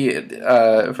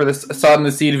the Sod and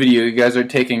the Seed video, you guys are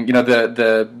taking,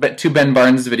 the two Ben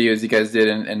Barnes videos you guys did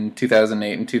in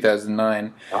 2008 and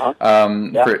 2009.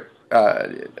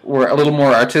 Were a little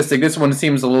more artistic. This one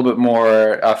seems a little bit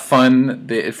more fun.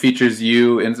 It features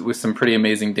you with some pretty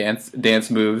amazing dance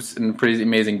moves and pretty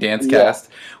amazing dance cast.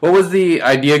 What was the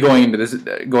idea going into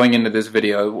this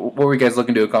video? What were you guys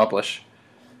looking to accomplish?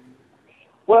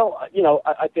 Well,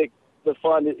 I think the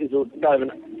fun is kind of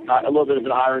a little bit of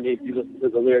an irony if you listen to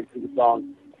the lyrics of the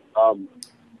song,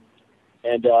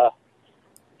 the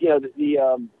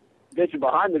vision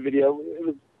behind the video. It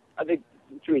was, I think,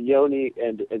 between Yoni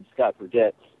and Scott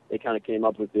Fredette, they kind of came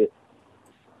up with it.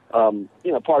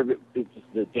 Part of it is just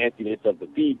the danciness of the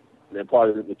beat, and then part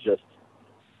of it was just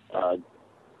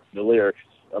the lyrics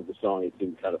of the song. It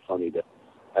seemed kind of funny to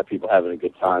have people having a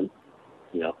good time,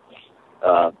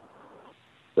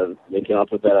 So they came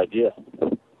up with that idea.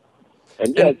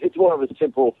 And it's more of a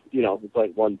simple, it's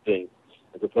like one thing,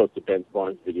 as opposed to Ben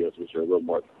Barnes videos, which are a little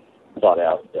more thought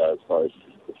out as far as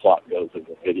the plot goes of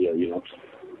the video,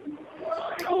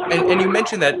 And you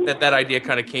mentioned that idea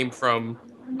kind of came from,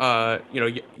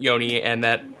 Yoni, and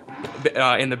that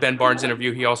in the Ben Barnes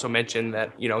interview, he also mentioned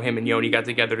that, him and Yoni got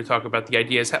together to talk about the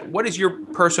ideas. What is your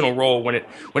personal role when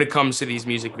it comes to these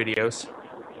music videos?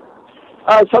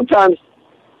 Sometimes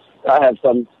I have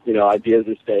some, ideas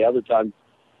to say. Other times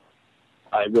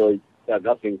I really have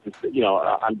nothing to say.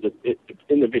 I'm just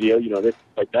in the video, this,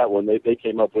 like that one, they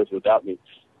came up with without me.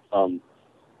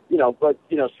 But,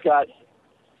 Scott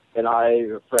and I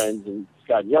are friends, and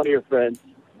Scott and Yoni are friends.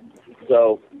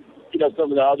 So,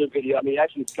 some of the other video,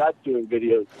 actually Scott's doing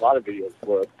videos, a lot of videos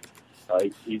for us.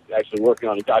 He's actually working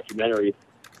on a documentary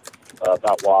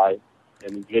about why,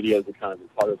 and videos are kind of a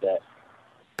part of that.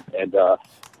 And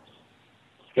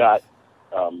Scott,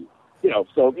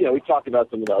 we talked about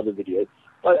some of the other videos.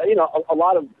 But a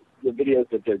lot of the videos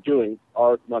that they're doing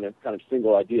are kind of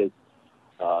single ideas,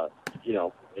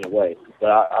 in a way. But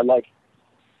I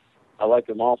like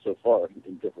them all so far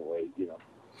in different ways.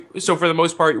 So for the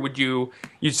most part,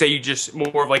 you'd say you just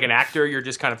more of like an actor? You're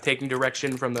just kind of taking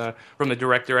direction from the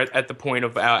director at the point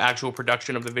of actual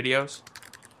production of the videos?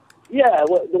 Yeah,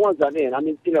 well, the ones I'm in. I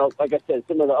mean, like I said,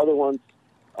 some of the other ones,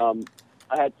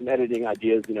 I had some editing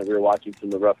ideas. We were watching some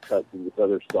of the rough cuts in this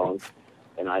other songs,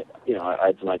 and I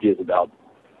had some ideas about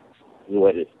the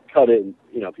way to cut it,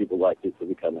 and people liked it, so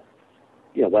we kind of,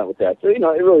 went with that. So it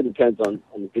really depends on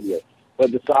the video.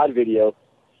 But the side video,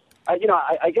 I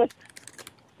guess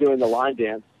doing the line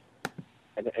dance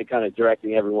and kind of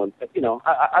directing everyone, that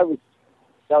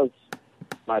was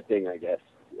my thing, I guess,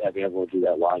 having everyone do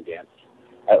that line dance.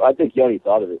 I think Yoni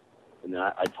thought of it, and then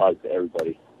I taught it to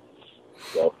everybody.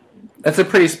 So that's a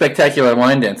pretty spectacular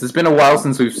line dance. It's been a while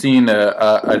since we've seen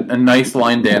a nice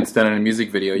line dance done in a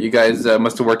music video. You guys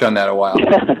must have worked on that a while.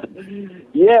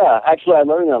 Yeah, actually, I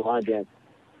learned that line dance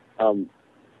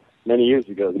many years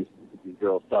ago. These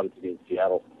girls taught it to me in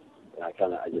Seattle, and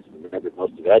I just remembered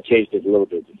most of it. I changed it a little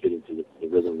bit to fit into the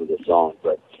rhythm of the song,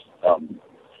 but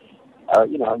I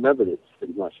remembered it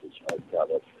pretty much, which I was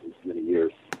proud of for many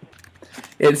years.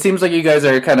 It seems like you guys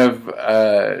are kind of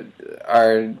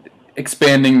are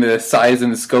expanding the size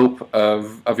and the scope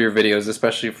of your videos,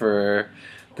 especially for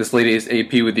this latest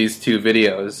AP with these 2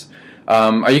 videos.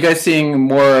 Are you guys seeing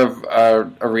more of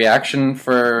a reaction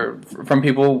from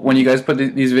people when you guys put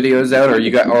these videos out,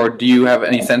 or do you have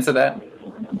any sense of that?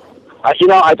 I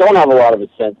don't have a lot of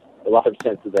sense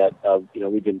of that.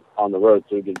 We've been on the road,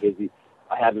 so we've been busy.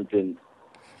 I haven't been.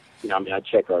 I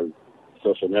check our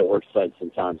social network sites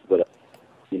sometimes, but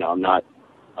I'm not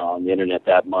on the internet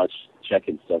that much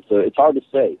checking stuff, so it's hard to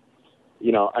say.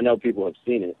 I know people have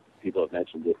seen it, people have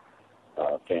mentioned it,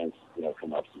 fans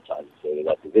come up sometimes and say they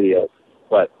like the video,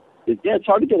 but it's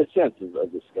hard to get a sense of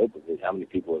the scope of it, how many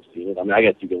people have seen it. I mean, I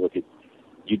guess you can look at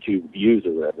YouTube views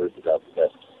or whatever. It's about the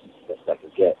best I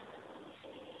can get.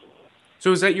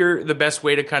 So is that the best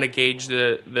way to kind of gauge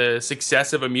the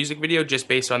success of a music video, just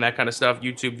based on that kind of stuff,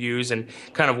 YouTube views and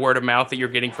kind of word of mouth that you're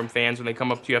getting from fans when they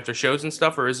come up to you after shows and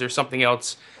stuff? Or is there something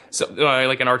else,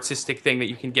 like an artistic thing that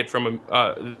you can get from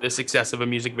the success of a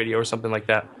music video or something like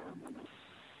that?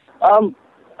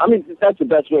 I mean, that's the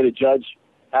best way to judge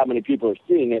how many people are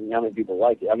seeing it and how many people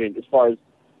like it. I mean, as far as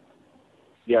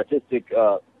the artistic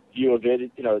view of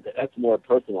it, that's more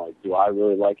personal. Like, do I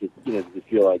really like it? Does it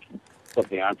feel like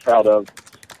something I'm proud of?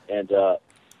 And that's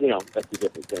a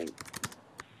different thing.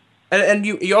 And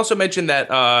you also mentioned that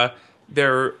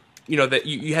that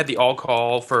you had the all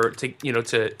call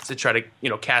to try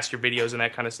to cast your videos and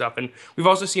that kind of stuff. And we've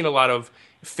also seen a lot of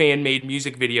fan made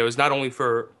music videos, not only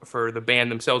for the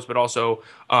band themselves, but also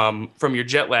from your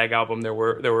Jet Lag album. There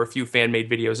were a few fan made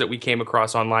videos that we came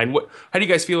across online. How do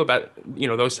you guys feel about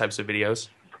those types of videos?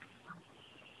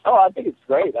 Oh, I think it's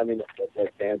great. I mean,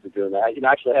 that fans are doing that.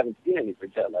 Actually, I haven't seen any for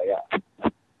Jet Lag.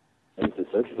 I need to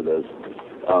search for those.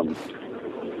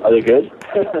 Are they good?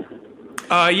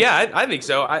 Yeah, I think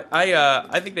so.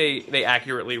 I think they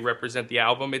accurately represent the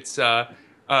album. It's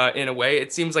in a way,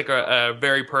 it seems like a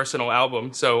very personal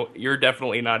album. So you're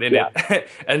definitely not in it,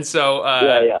 and so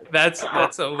that's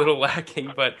a little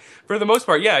lacking. But for the most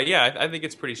part, I think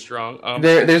it's pretty strong.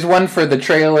 There's one for the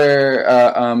trailer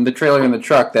in the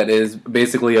truck that is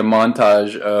basically a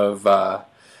montage of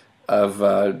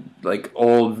like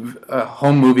old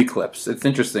home movie clips. It's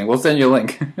interesting. We'll send you a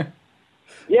link.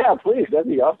 Yeah, please. That'd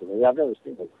be awesome. I mean, I've never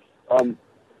seen it.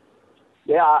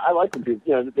 I like them.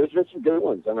 There's been some good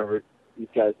ones. I remember these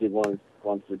guys did one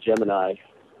for Gemini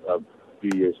a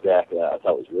few years back that I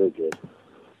thought was really good.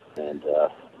 And,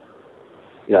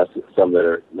 some that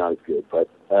are not as good. But,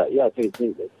 I think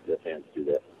the fans do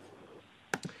that.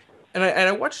 And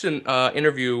I watched an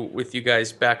interview with you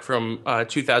guys back from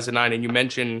 2009, and you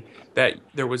mentioned that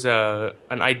there was an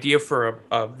idea for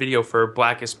a video for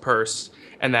Blackest Purse,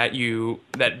 and that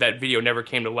that video never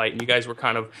came to light, and you guys were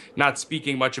kind of not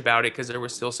speaking much about it because there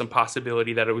was still some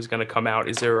possibility that it was going to come out.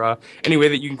 Is there any way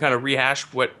that you can kind of rehash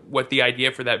what the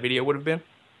idea for that video would have been?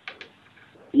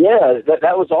 Yeah,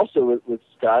 that was also with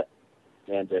Scott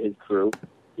and his crew,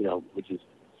 which is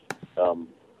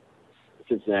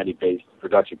Cincinnati-based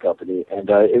production company, and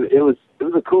it was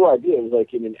a cool idea. It was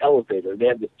like in an elevator. They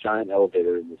had this giant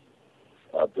elevator in this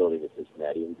building in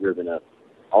Cincinnati, and we were gonna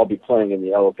all be playing in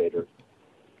the elevator,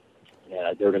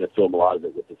 and they were gonna film a lot of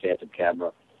it with the Phantom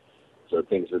camera, so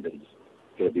things were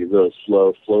gonna be really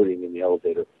slow floating in the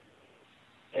elevator,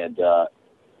 and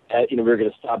we were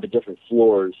gonna stop at different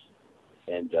floors,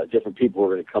 and different people were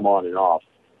gonna come on and off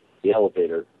the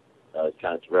elevator,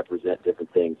 kind of to represent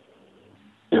different things.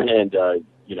 And,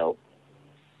 you know,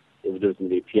 there was going to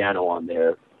be a piano on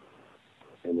there.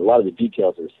 And a lot of the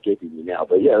details are escaping me now.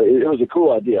 But, yeah, it was a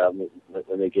cool idea. I mean,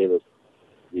 when they gave us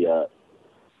the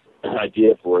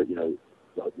idea for it, you know,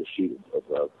 the sheet of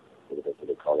what do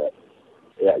they call that?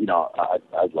 Yeah, you know,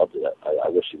 I loved it. I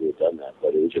wish we had done that,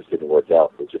 but it just didn't work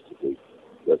out logistically.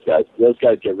 Those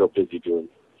guys get real busy doing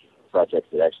projects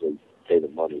that actually pay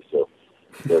them money, so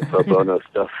the pro bono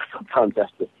stuff sometimes has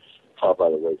to fall by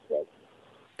the wayside.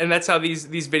 And that's how these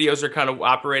videos are kind of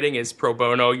operating, is pro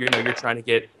bono. You know, you're trying to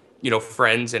get, you know,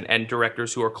 friends and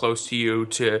directors who are close to you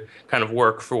to kind of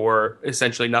work for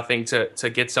essentially nothing to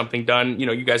get something done. You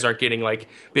know, you guys aren't getting like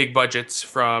big budgets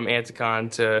from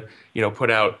Anticon to, you know, put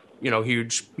out, you know,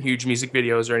 huge music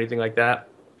videos or anything like that.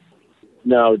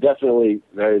 No, definitely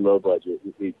very low budget.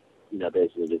 We, you know,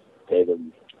 basically just pay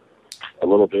them a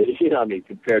little bit. You know, I mean,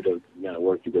 compared to the amount of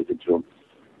work that goes into them,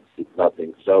 it's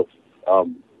nothing. So,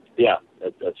 yeah,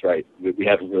 that's right. We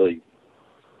haven't really,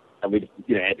 and we,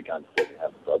 you know, Anticon doesn't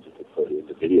have the budget to put it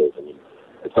into videos. I mean,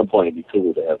 at some point it'd be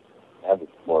cool to have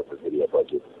more of a video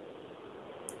budget.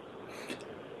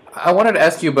 I wanted to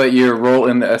ask you about your role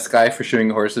in the Sky for Shoeing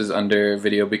Horses Under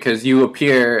video, because you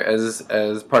appear as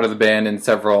part of the band in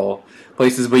several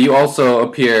places, but you also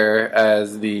appear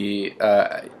as the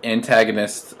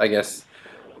antagonist, I guess,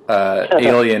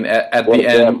 alien at the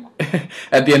end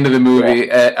at the end of the movie,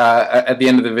 at the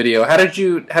end of the video. How did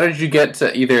you get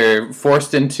to either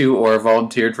forced into or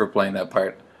volunteered for playing that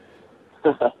part?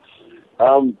 You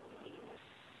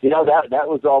know, that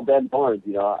was all Ben Barnes.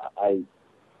 You know,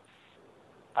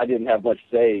 I didn't have much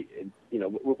say in, you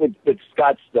know, with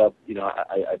Scott's stuff. You know,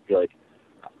 I feel like,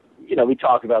 you know, we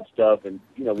talk about stuff and,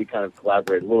 you know, we kind of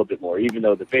collaborate a little bit more, even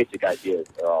though the basic ideas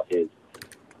are all his.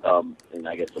 And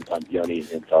I guess sometimes Yoni and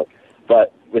him talk.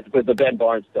 But with the Ben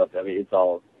Barnes stuff, I mean, it's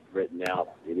all written out.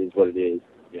 It is what it is.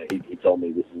 You know, he told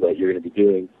me this is what you're going to be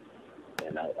doing.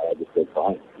 And I just said,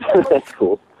 fine. That's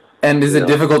cool. And is it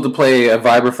difficult to play a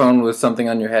vibraphone with something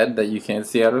on your head that you can't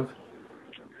see out of?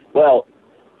 Well,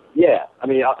 yeah. I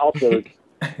mean, also,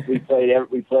 we played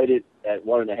it at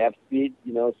 1.5 speed,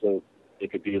 you know, so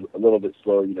it could be a little bit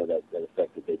slower, you know, that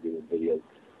effect that they do in videos.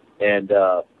 And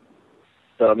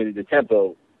so, I mean, the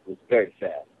tempo was very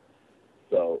fast.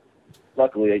 So,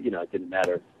 luckily, you know, it didn't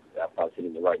matter if I was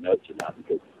hitting the right notes or not,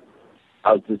 because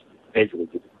I was just basically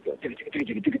just going,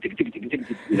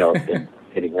 you know, and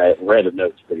hitting random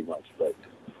notes pretty much, but,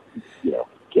 you know,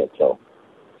 can't tell.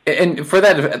 And for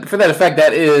that effect,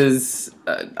 that is,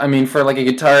 I mean, for like a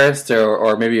guitarist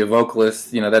or maybe a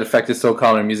vocalist, you know, that effect is so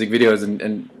common in music videos.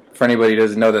 And for anybody who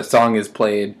doesn't know, the song is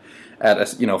played at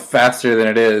a, you know, faster than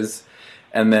it is,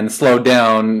 and then slowed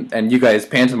down, and you guys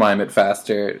pantomime it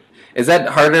faster. Is that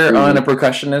harder on a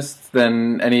percussionist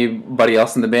than anybody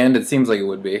else in the band? It seems like it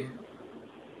would be.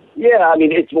 Yeah, I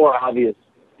mean, it's more obvious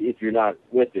if you're not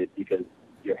with it, because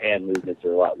your hand movements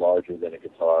are a lot larger than a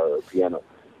guitar or a piano.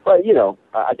 But, you know,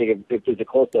 I think if there's a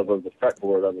close-up of the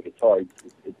fretboard on the guitar,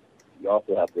 you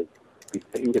also have to be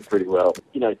singing it pretty well.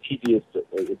 You know, it's tedious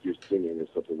if you're singing or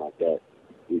something like that.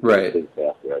 You right. Sing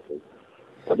faster, I think.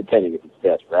 Well, depending if it's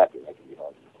fast rapping, that can be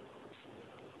hard.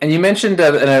 And you mentioned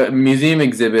a museum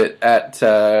exhibit at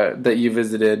that you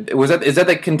visited. Is that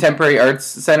the Contemporary Arts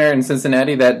Center in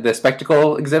Cincinnati? That the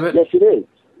Spectacle exhibit? Yes, it is.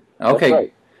 Okay. That's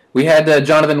right. We had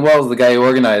Jonathan Wells, the guy who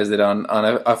organized it, on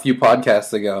a few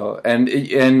podcasts ago, and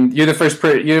you're the first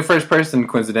person,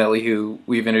 coincidentally, who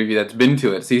we've interviewed that's been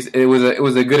to it. So it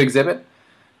was a good exhibit.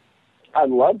 I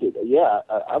loved it. Yeah,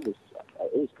 it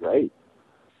was great.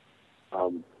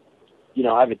 You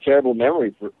know, I have a terrible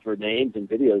memory for names and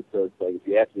videos, so it's like if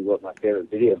you ask me what my favorite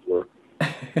videos were,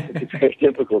 it's very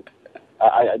difficult.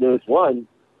 There was one,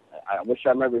 I wish I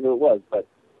remember who it was, but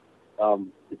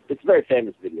it's a very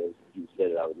famous video. If you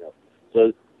said it, I would know.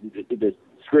 So the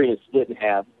screen is split in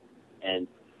half, and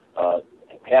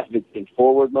half of it's in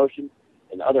forward motion,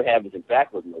 and the other half is in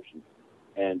backward motion.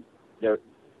 And they're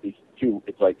these two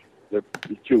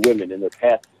women, and their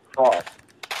paths cross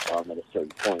at a certain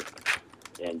point.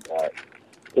 And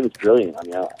it was brilliant. I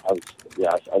mean,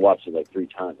 I watched it like 3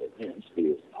 times. Like, man, this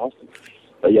video is awesome.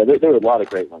 But yeah, there were a lot of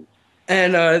great ones.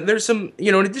 And there's some,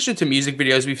 you know, in addition to music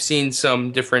videos, we've seen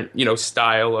some different, you know,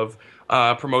 style of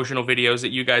promotional videos that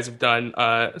you guys have done.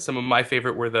 Some of my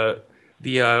favorite were the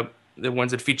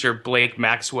ones that feature Blake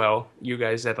Maxwell. You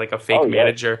guys had like a fake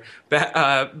manager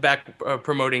back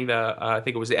promoting the I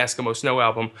think it was the Eskimo Snow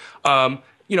album.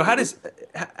 You know, how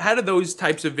do those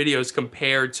types of videos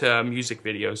compare to music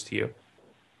videos to you?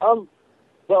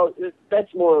 Well,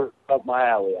 that's more up my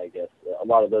alley, I guess. A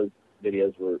lot of those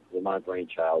videos were my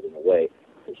brainchild in a way,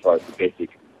 as far as the basic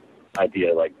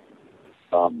idea, like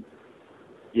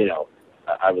You know,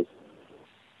 I was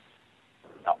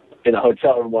in a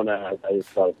hotel room one night. I just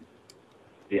thought of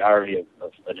the irony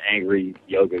of an angry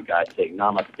yoga guy saying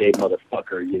 "Namaste,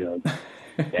 motherfucker," you know.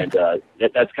 And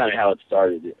that's kind of how it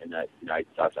started. And I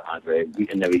talked to Andre,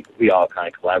 and then we all kind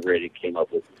of collaborated, came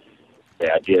up with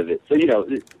the idea of it. So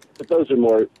but those are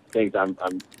more things I'm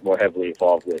more heavily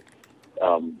involved with.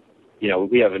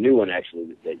 We have a new one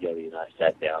actually that Yoni and I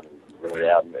sat down and wrote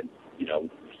out, and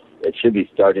it should be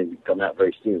starting to come out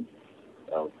very soon.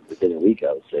 Within a week,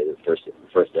 I would say the first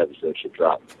episode should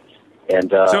drop. And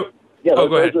those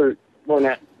are more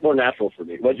natural for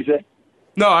me. What'd you say?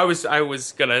 No, I was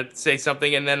gonna say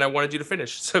something, and then I wanted you to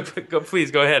finish. So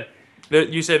please go ahead.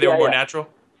 You said they were more natural.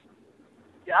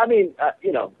 Yeah, I mean, I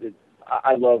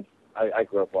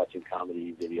grew up watching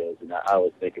comedy videos, and I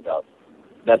always think about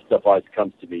that stuff. Always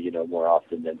comes to me, more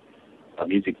often than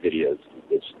music videos,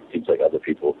 which seems like other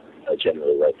people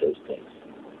generally write those things.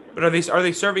 But are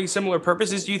they serving similar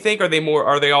purposes? Do you think? Are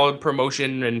they all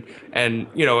promotion and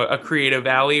a creative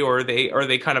alley, or are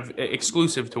they kind of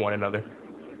exclusive to one another?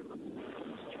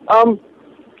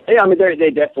 Yeah, I mean they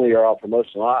definitely are all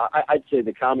promotional. I'd say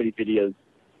the comedy videos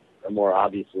are more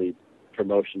obviously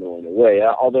promotional in a way.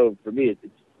 Although for me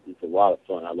it's a lot of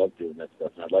fun. I love doing that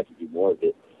stuff, and I'd like to do more of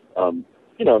it. The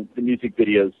music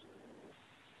videos,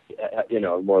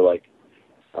 are more like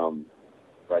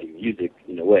writing music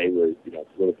in a way where it's a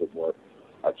little bit more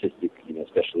artistic.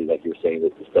 Especially like you were saying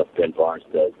with the stuff Ben Barnes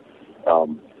does.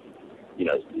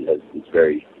 It's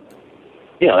very,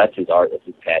 that's his art, that's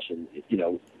his passion.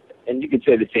 And you could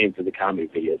say the same for the comedy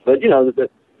videos. But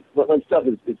when stuff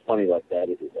is funny like that,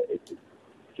 it's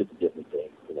just a different thing.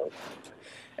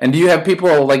 And do you have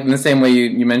people, like in the same way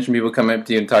you mentioned people coming up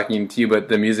to you and talking to you about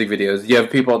the music videos, do you have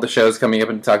people at the shows coming up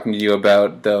and talking to you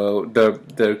about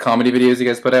the comedy videos you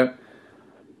guys put out?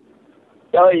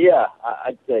 Oh, yeah.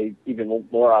 I'd say even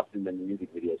more often than the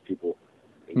music videos, people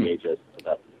engage us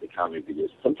about the comedy videos.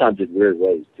 Sometimes in weird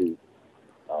ways, too.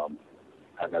 I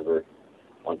remember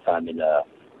one time in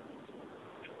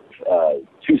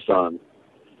Tucson,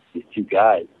 these two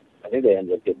guys, I think they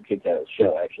ended up getting kicked out of the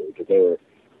show, actually, because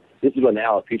this is when the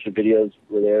Alopecia videos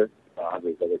were there.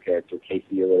 Andre's other character,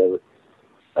 Casey or whatever.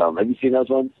 Have you seen those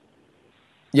ones?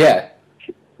 Yeah.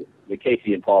 The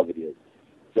Casey and Paul videos.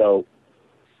 So,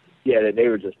 yeah, they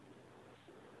were just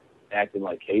acting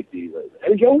like Casey, like,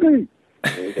 "Hey, Yogi!" And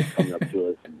they kept coming up to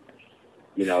us and,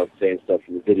 saying stuff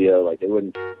from the video, like they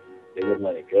wouldn't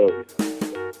let it go.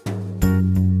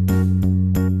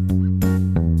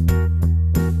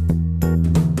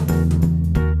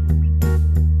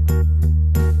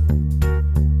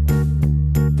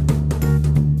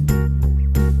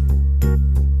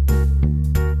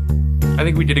 I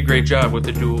think we did a great job with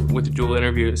the dual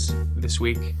interviews this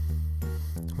week.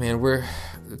 Man,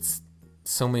 it's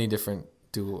so many different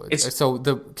dual.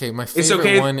 My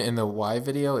favorite one in the Y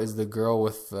video is the girl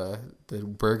with the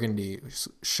burgundy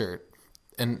shirt,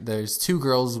 and there's two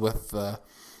girls with the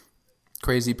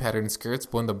crazy pattern skirts.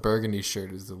 But the burgundy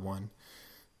shirt is the one.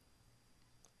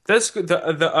 That's I'm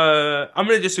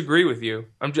gonna disagree with you.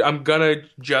 I'm gonna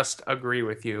just agree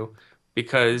with you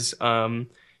because you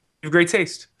have great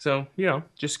taste. So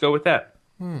just go with that.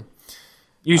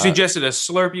 You suggested a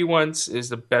Slurpee once is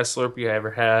the best Slurpee I ever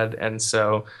had, and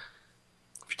so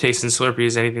if your taste in Slurpee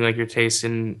is anything like your taste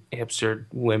in hipster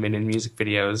women in music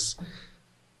videos,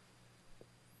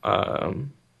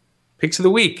 picks of the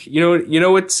week. You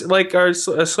know what's like our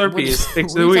Slurpee is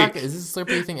picks of the week. Is this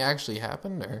Slurpee thing actually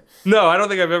happened or? No, I don't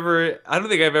think I've ever.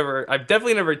 I've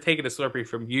definitely never taken a Slurpee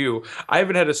from you. I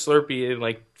haven't had a Slurpee in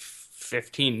like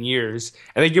 15 years,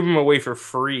 and they give them away for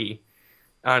free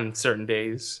on certain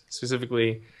days,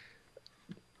 specifically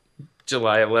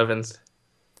July 11th.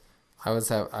 I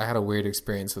had a weird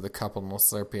experience with a couple more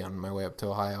Slurpee on my way up to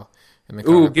Ohio.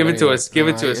 Give it to us. Give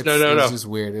it to us. No. It was just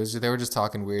weird. They were just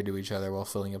talking weird to each other while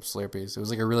filling up Slurpees. It was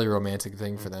like a really romantic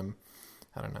thing for them.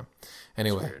 I don't know.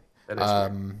 Anyway. That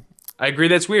is weird. I agree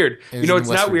that's weird. It's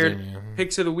not Virginia. Weird.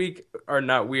 Picks of the week are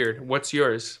not weird. What's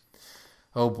yours?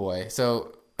 Oh, boy.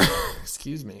 So,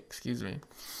 excuse me.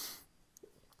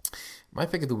 My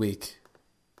pick of the week,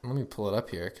 let me pull it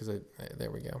up here because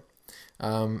there we go.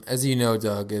 As you know,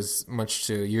 Doug, as much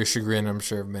to your chagrin, I'm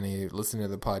sure of many listening to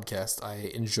the podcast,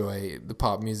 I enjoy the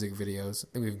pop music videos. I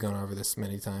think we've gone over this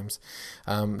many times.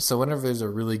 So whenever there's a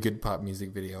really good pop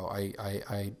music video,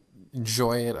 I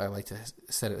enjoy it. I like to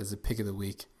set it as a pick of the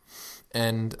week.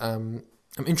 And I'm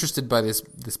interested by this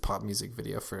pop music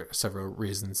video for several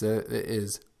reasons. It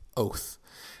is Oath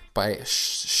by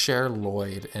Cher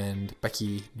Lloyd and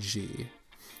Becky G.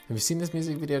 Have you seen this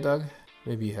music video, Doug?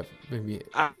 Maybe you have. Maybe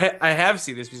I have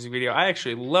seen this music video. I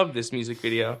actually love this music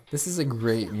video. this is a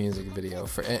great music video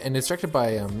and it's directed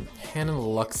by Hannah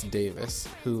Lux Davis,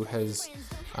 who has,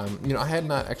 I had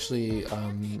not actually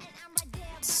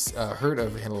heard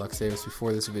of Hannah Lux Davis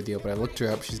before this video, but I looked her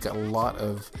up. She's got a lot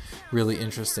of really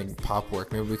interesting pop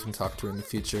work. Maybe we can talk to her in the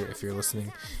future if you're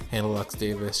listening. Hannah Lux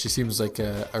Davis. She seems like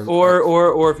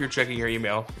or if you're checking your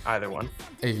email, either one.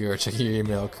 If you are checking your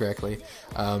email correctly.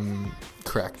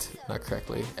 Correct, not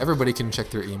correctly. Everybody can check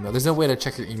their email. There's no way to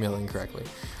check your email incorrectly.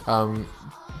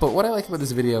 But what I like about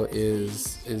this video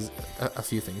is a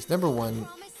few things. Number one,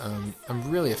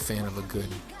 I'm really a fan of a good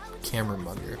camera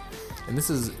mugger. And it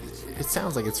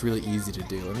sounds like it's really easy to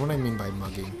do. And what I mean by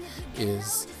mugging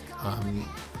is,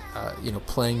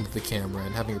 playing the camera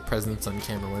and having a presence on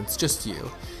camera when it's just you.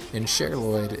 And Cher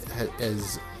Lloyd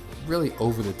is really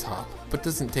over the top, but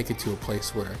doesn't take it to a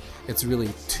place where it's really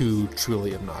too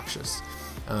truly obnoxious.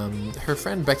 Her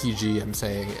friend Becky G, I'm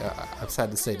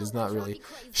sad to say, does not really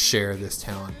share this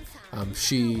talent.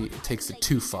 She takes it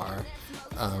too far.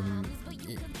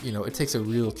 It takes a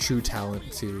real true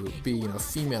talent to be, a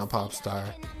female pop star,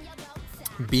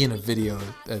 be in a video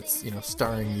that's,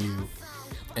 starring you,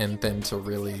 and then to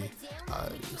really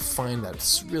find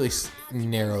that really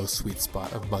narrow sweet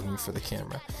spot of mugging for the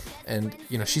camera. And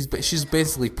she's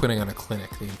basically putting on a clinic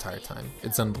the entire time.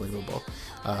 It's unbelievable,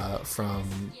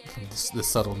 from the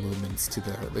subtle movements to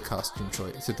the costume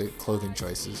choice, to the clothing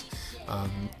choices,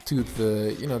 to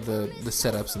the the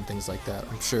setups and things like that.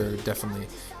 I'm sure definitely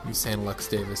Miss Hannah Lux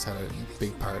Davis had a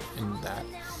big part in that.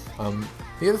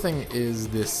 The other thing is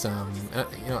this,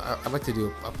 I'd like to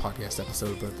do a podcast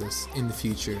episode about this in the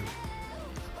future,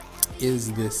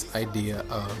 is this idea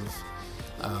of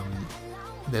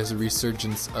there's a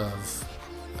resurgence of,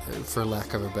 for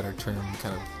lack of a better term,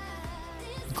 kind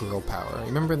of girl power.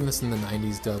 Remember this in the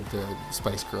 90s, Doug, the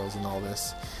Spice Girls and all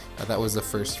this? That was the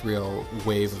first real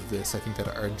wave of this, I think,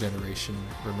 that our generation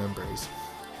remembers.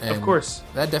 And of course.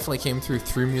 That definitely came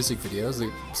through music videos.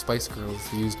 The Spice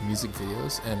Girls used music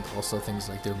videos and also things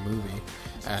like their movie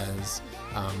as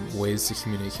ways to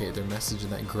communicate their message,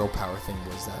 and that girl power thing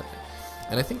was that.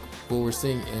 And I think what we're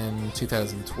seeing in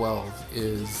 2012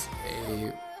 is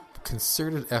a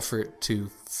concerted effort to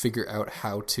figure out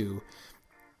how to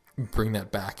bring that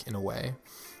back in a way.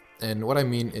 And what I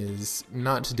mean is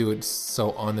not to do it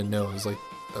so on the nose like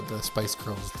the Spice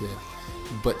Girls did,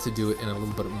 but to do it in a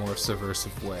little bit more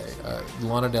subversive way.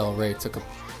 Lana Del Rey took a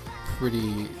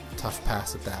pretty tough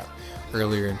pass at that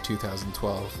earlier in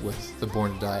 2012 with the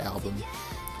Born to Die album,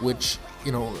 which,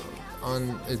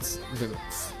 on its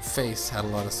face had a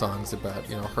lot of songs about,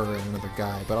 her and another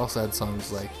guy, but also had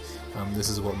songs like This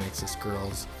Is What Makes Us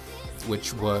Girls,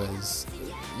 which was,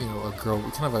 a girl,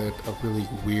 kind of a really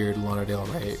weird Lana Del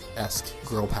Rey-esque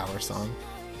girl power song.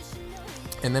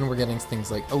 And then we're getting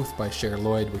things like Oath by Cher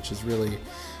Lloyd, which is really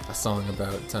a song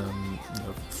about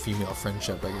female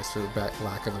friendship, I guess, for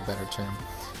lack of a better term.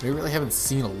 And we really haven't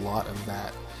seen a lot of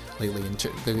that lately.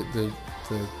 The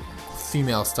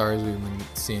female stars we've been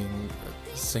seeing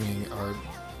singing are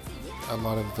a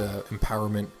lot of the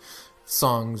empowerment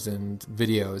songs and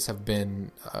videos have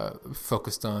been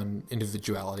focused on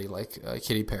individuality, like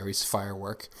Katy Perry's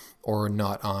Firework, or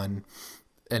not on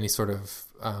any sort of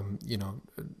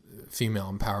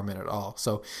female empowerment at all.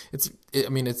 So it's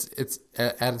at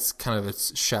its kind of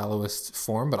its shallowest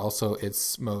form, but also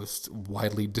its most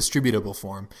widely distributable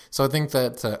form. So I think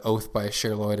that Oath by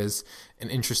Cher Lloyd is an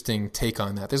interesting take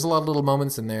on that. There's a lot of little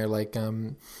moments in there like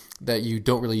that you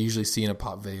don't really usually see in a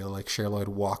pop video, like Cher Lloyd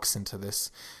walks into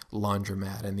this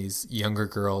laundromat and these younger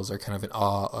girls are kind of in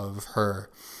awe of her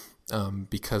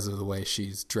because of the way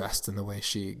she's dressed and the way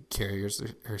she carries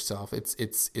herself. It's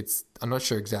I'm not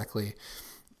sure exactly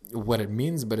what it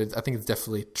means, but I think it's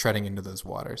definitely treading into those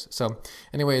waters. So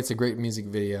anyway, it's a great music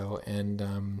video,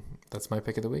 and that's my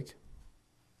pick of the week.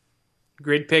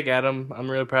 Great pick, Adam.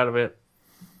 I'm really proud of it.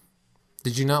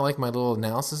 Did you not like my little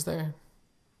analysis there?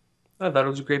 I thought it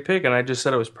was a great pick, and I just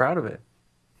said I was proud of it.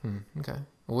 Okay.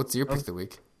 Well, what's your pick of the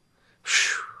week?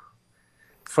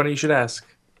 Funny you should ask.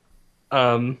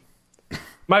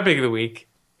 My pick of the week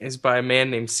is by a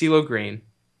man named CeeLo Green.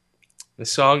 The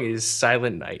song is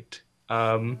Silent Night.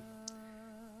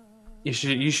 You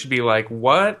should be like,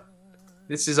 what?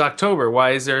 This is October.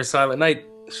 Why is there a Silent Night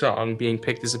song being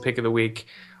picked as a pick of the week?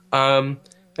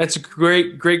 That's a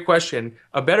great question.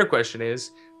 A better question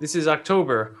is, this is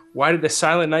October. Why did the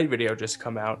Silent Night video just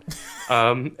come out?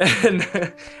 And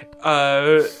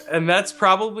that's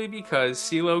probably because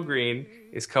CeeLo Green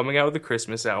is coming out with a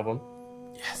Christmas album.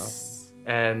 Yes.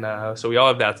 And so we all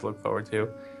have that to look forward to.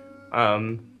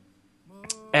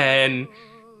 And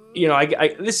you know,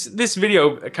 this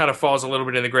video kind of falls a little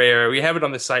bit in the gray area. We have it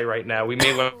on the site right now. We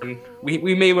may learn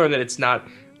we may learn that it's not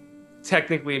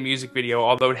technically a music video,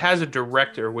 although it has a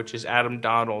director, which is Adam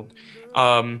Donald.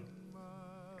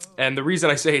 And the reason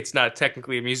I say it's not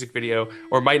technically a music video,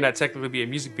 or might not technically be a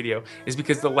music video, is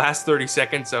because the last 30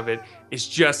 seconds of it is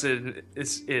just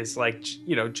is like,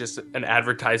 you know, just an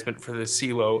advertisement for the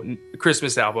CeeLo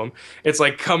Christmas album. It's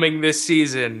like, coming this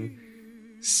season,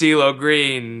 CeeLo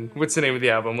Green. What's the name of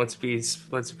the album? Let's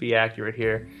be accurate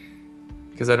here,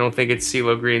 because I don't think it's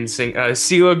CeeLo Green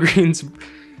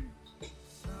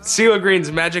CeeLo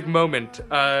Green's Magic Moment,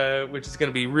 which is going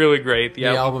to be really great. The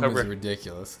album cover is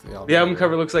ridiculous. The album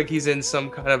cover looks like he's in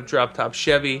some kind of drop-top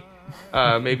Chevy,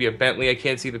 maybe a Bentley. I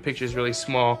can't see, the picture's really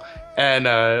small. And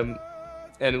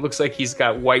it looks like he's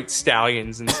got white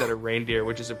stallions instead of reindeer,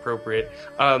 which is appropriate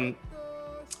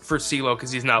for CeeLo,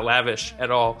 because he's not lavish at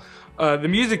all. The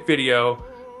music video,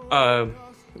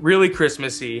 really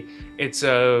Christmassy. It's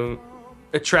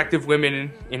attractive women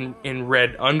in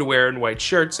red underwear and white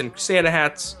shirts and Santa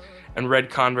hats and red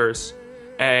Converse,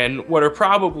 and what are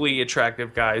probably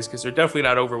attractive guys, because they're definitely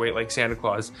not overweight like Santa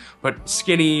Claus, but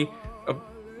skinny,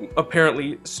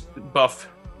 apparently buff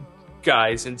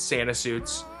guys in Santa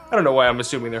suits. I don't know why I'm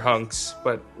assuming they're hunks,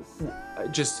 but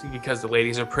just because the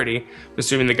ladies are pretty, I'm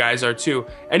assuming the guys are too.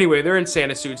 Anyway, they're in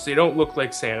Santa suits. They don't look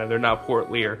like Santa. They're not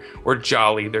portly or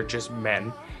jolly. They're just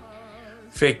men.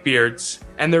 Fake beards.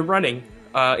 And they're running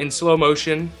in slow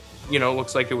motion. You know,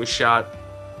 looks like it was shot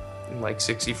in like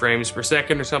 60 frames per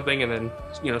second or something, and then,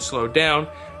 you know, slowed down.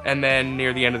 And then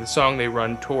near the end of the song, they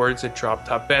run towards a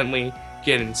drop-top Bentley,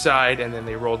 get inside, and then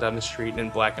they roll down the street in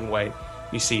black and white.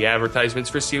 You see advertisements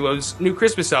for CeeLo's new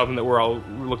Christmas album that we're all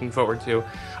looking forward to.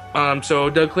 So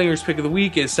Doug Klinger's pick of the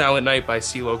week is Silent Night by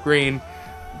CeeLo Green,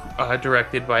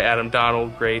 directed by Adam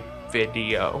Donald. Great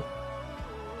video.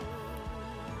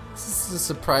 This is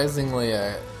surprisingly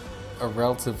a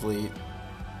relatively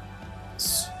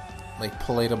like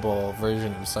palatable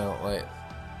version of Silent Night.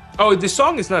 Oh, the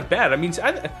song is not bad. I mean,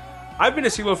 I've been a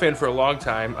CeeLo fan for a long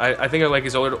time. I think I like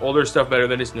his older stuff better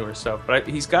than his newer stuff, but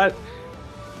he's got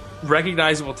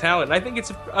recognizable talent, and I think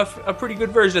it's a pretty good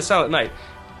version of Silent Night.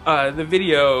 The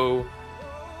video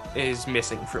is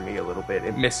missing for me a little bit.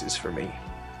 It misses for me.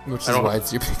 Which is why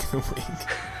it's your pick of the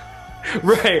week.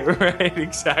 Right,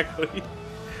 exactly.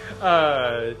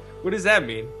 What does that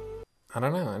mean? I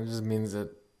don't know. It just means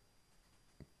that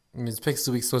pick of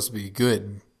the week's supposed to be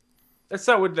good. That's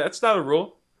not a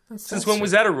rule. Since when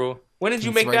was that a rule? When did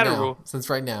you make that a rule? Since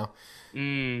right now.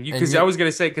 Because I was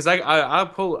gonna say, because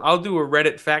I'll do a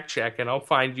Reddit fact check and I'll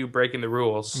find you breaking the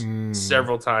rules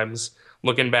several times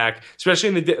looking back,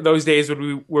 especially in those days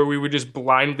where we would just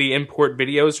blindly import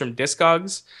videos from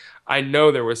Discogs. I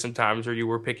know there were some times where you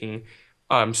were picking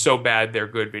so bad they're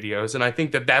good videos, and I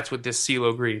think that's what this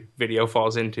CeeLo Green video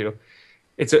falls into.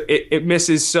 It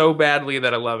misses so badly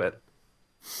that I love it.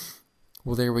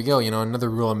 Well, there we go. You know,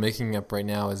 another rule I'm making up right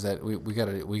now is that we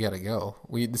gotta go.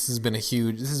 This has been a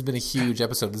huge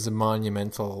episode. This is a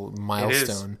monumental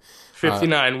milestone.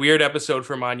 59, weird episode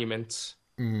for monuments.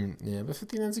 Yeah, but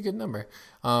 59 is a good number.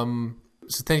 So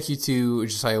thank you to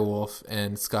Josiah Wolf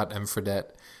and Scott M.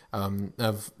 Fredette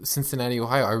of Cincinnati,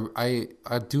 Ohio. I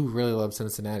do really love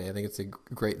Cincinnati. I think it's a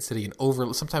great city and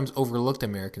sometimes overlooked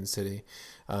American city.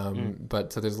 But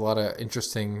there's a lot of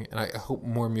interesting, and I hope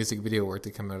more music video work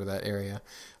to come out of that area.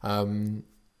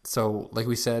 So like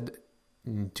we said,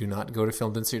 do not go to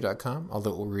filmedinsert.com,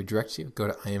 although it will redirect you. Go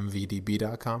to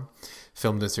imvdb.com, or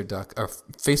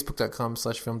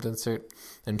facebook.com/filmedinsert,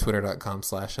 and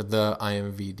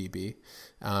twitter.com/theimvdb.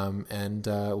 And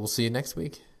we'll see you next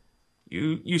week.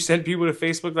 You sent people to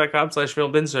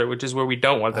facebook.com/filmedinsert, which is where we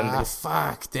don't want them to.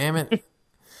 Fuck, damn it.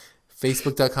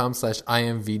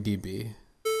 facebook.com/imvdb.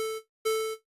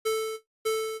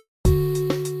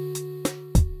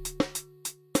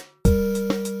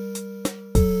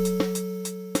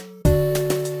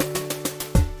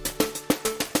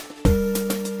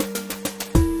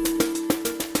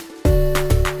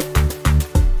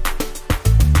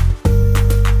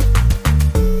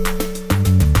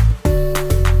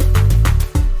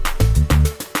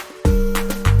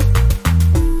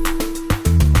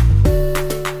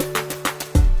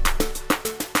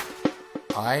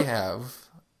 I have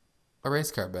a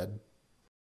race car bed.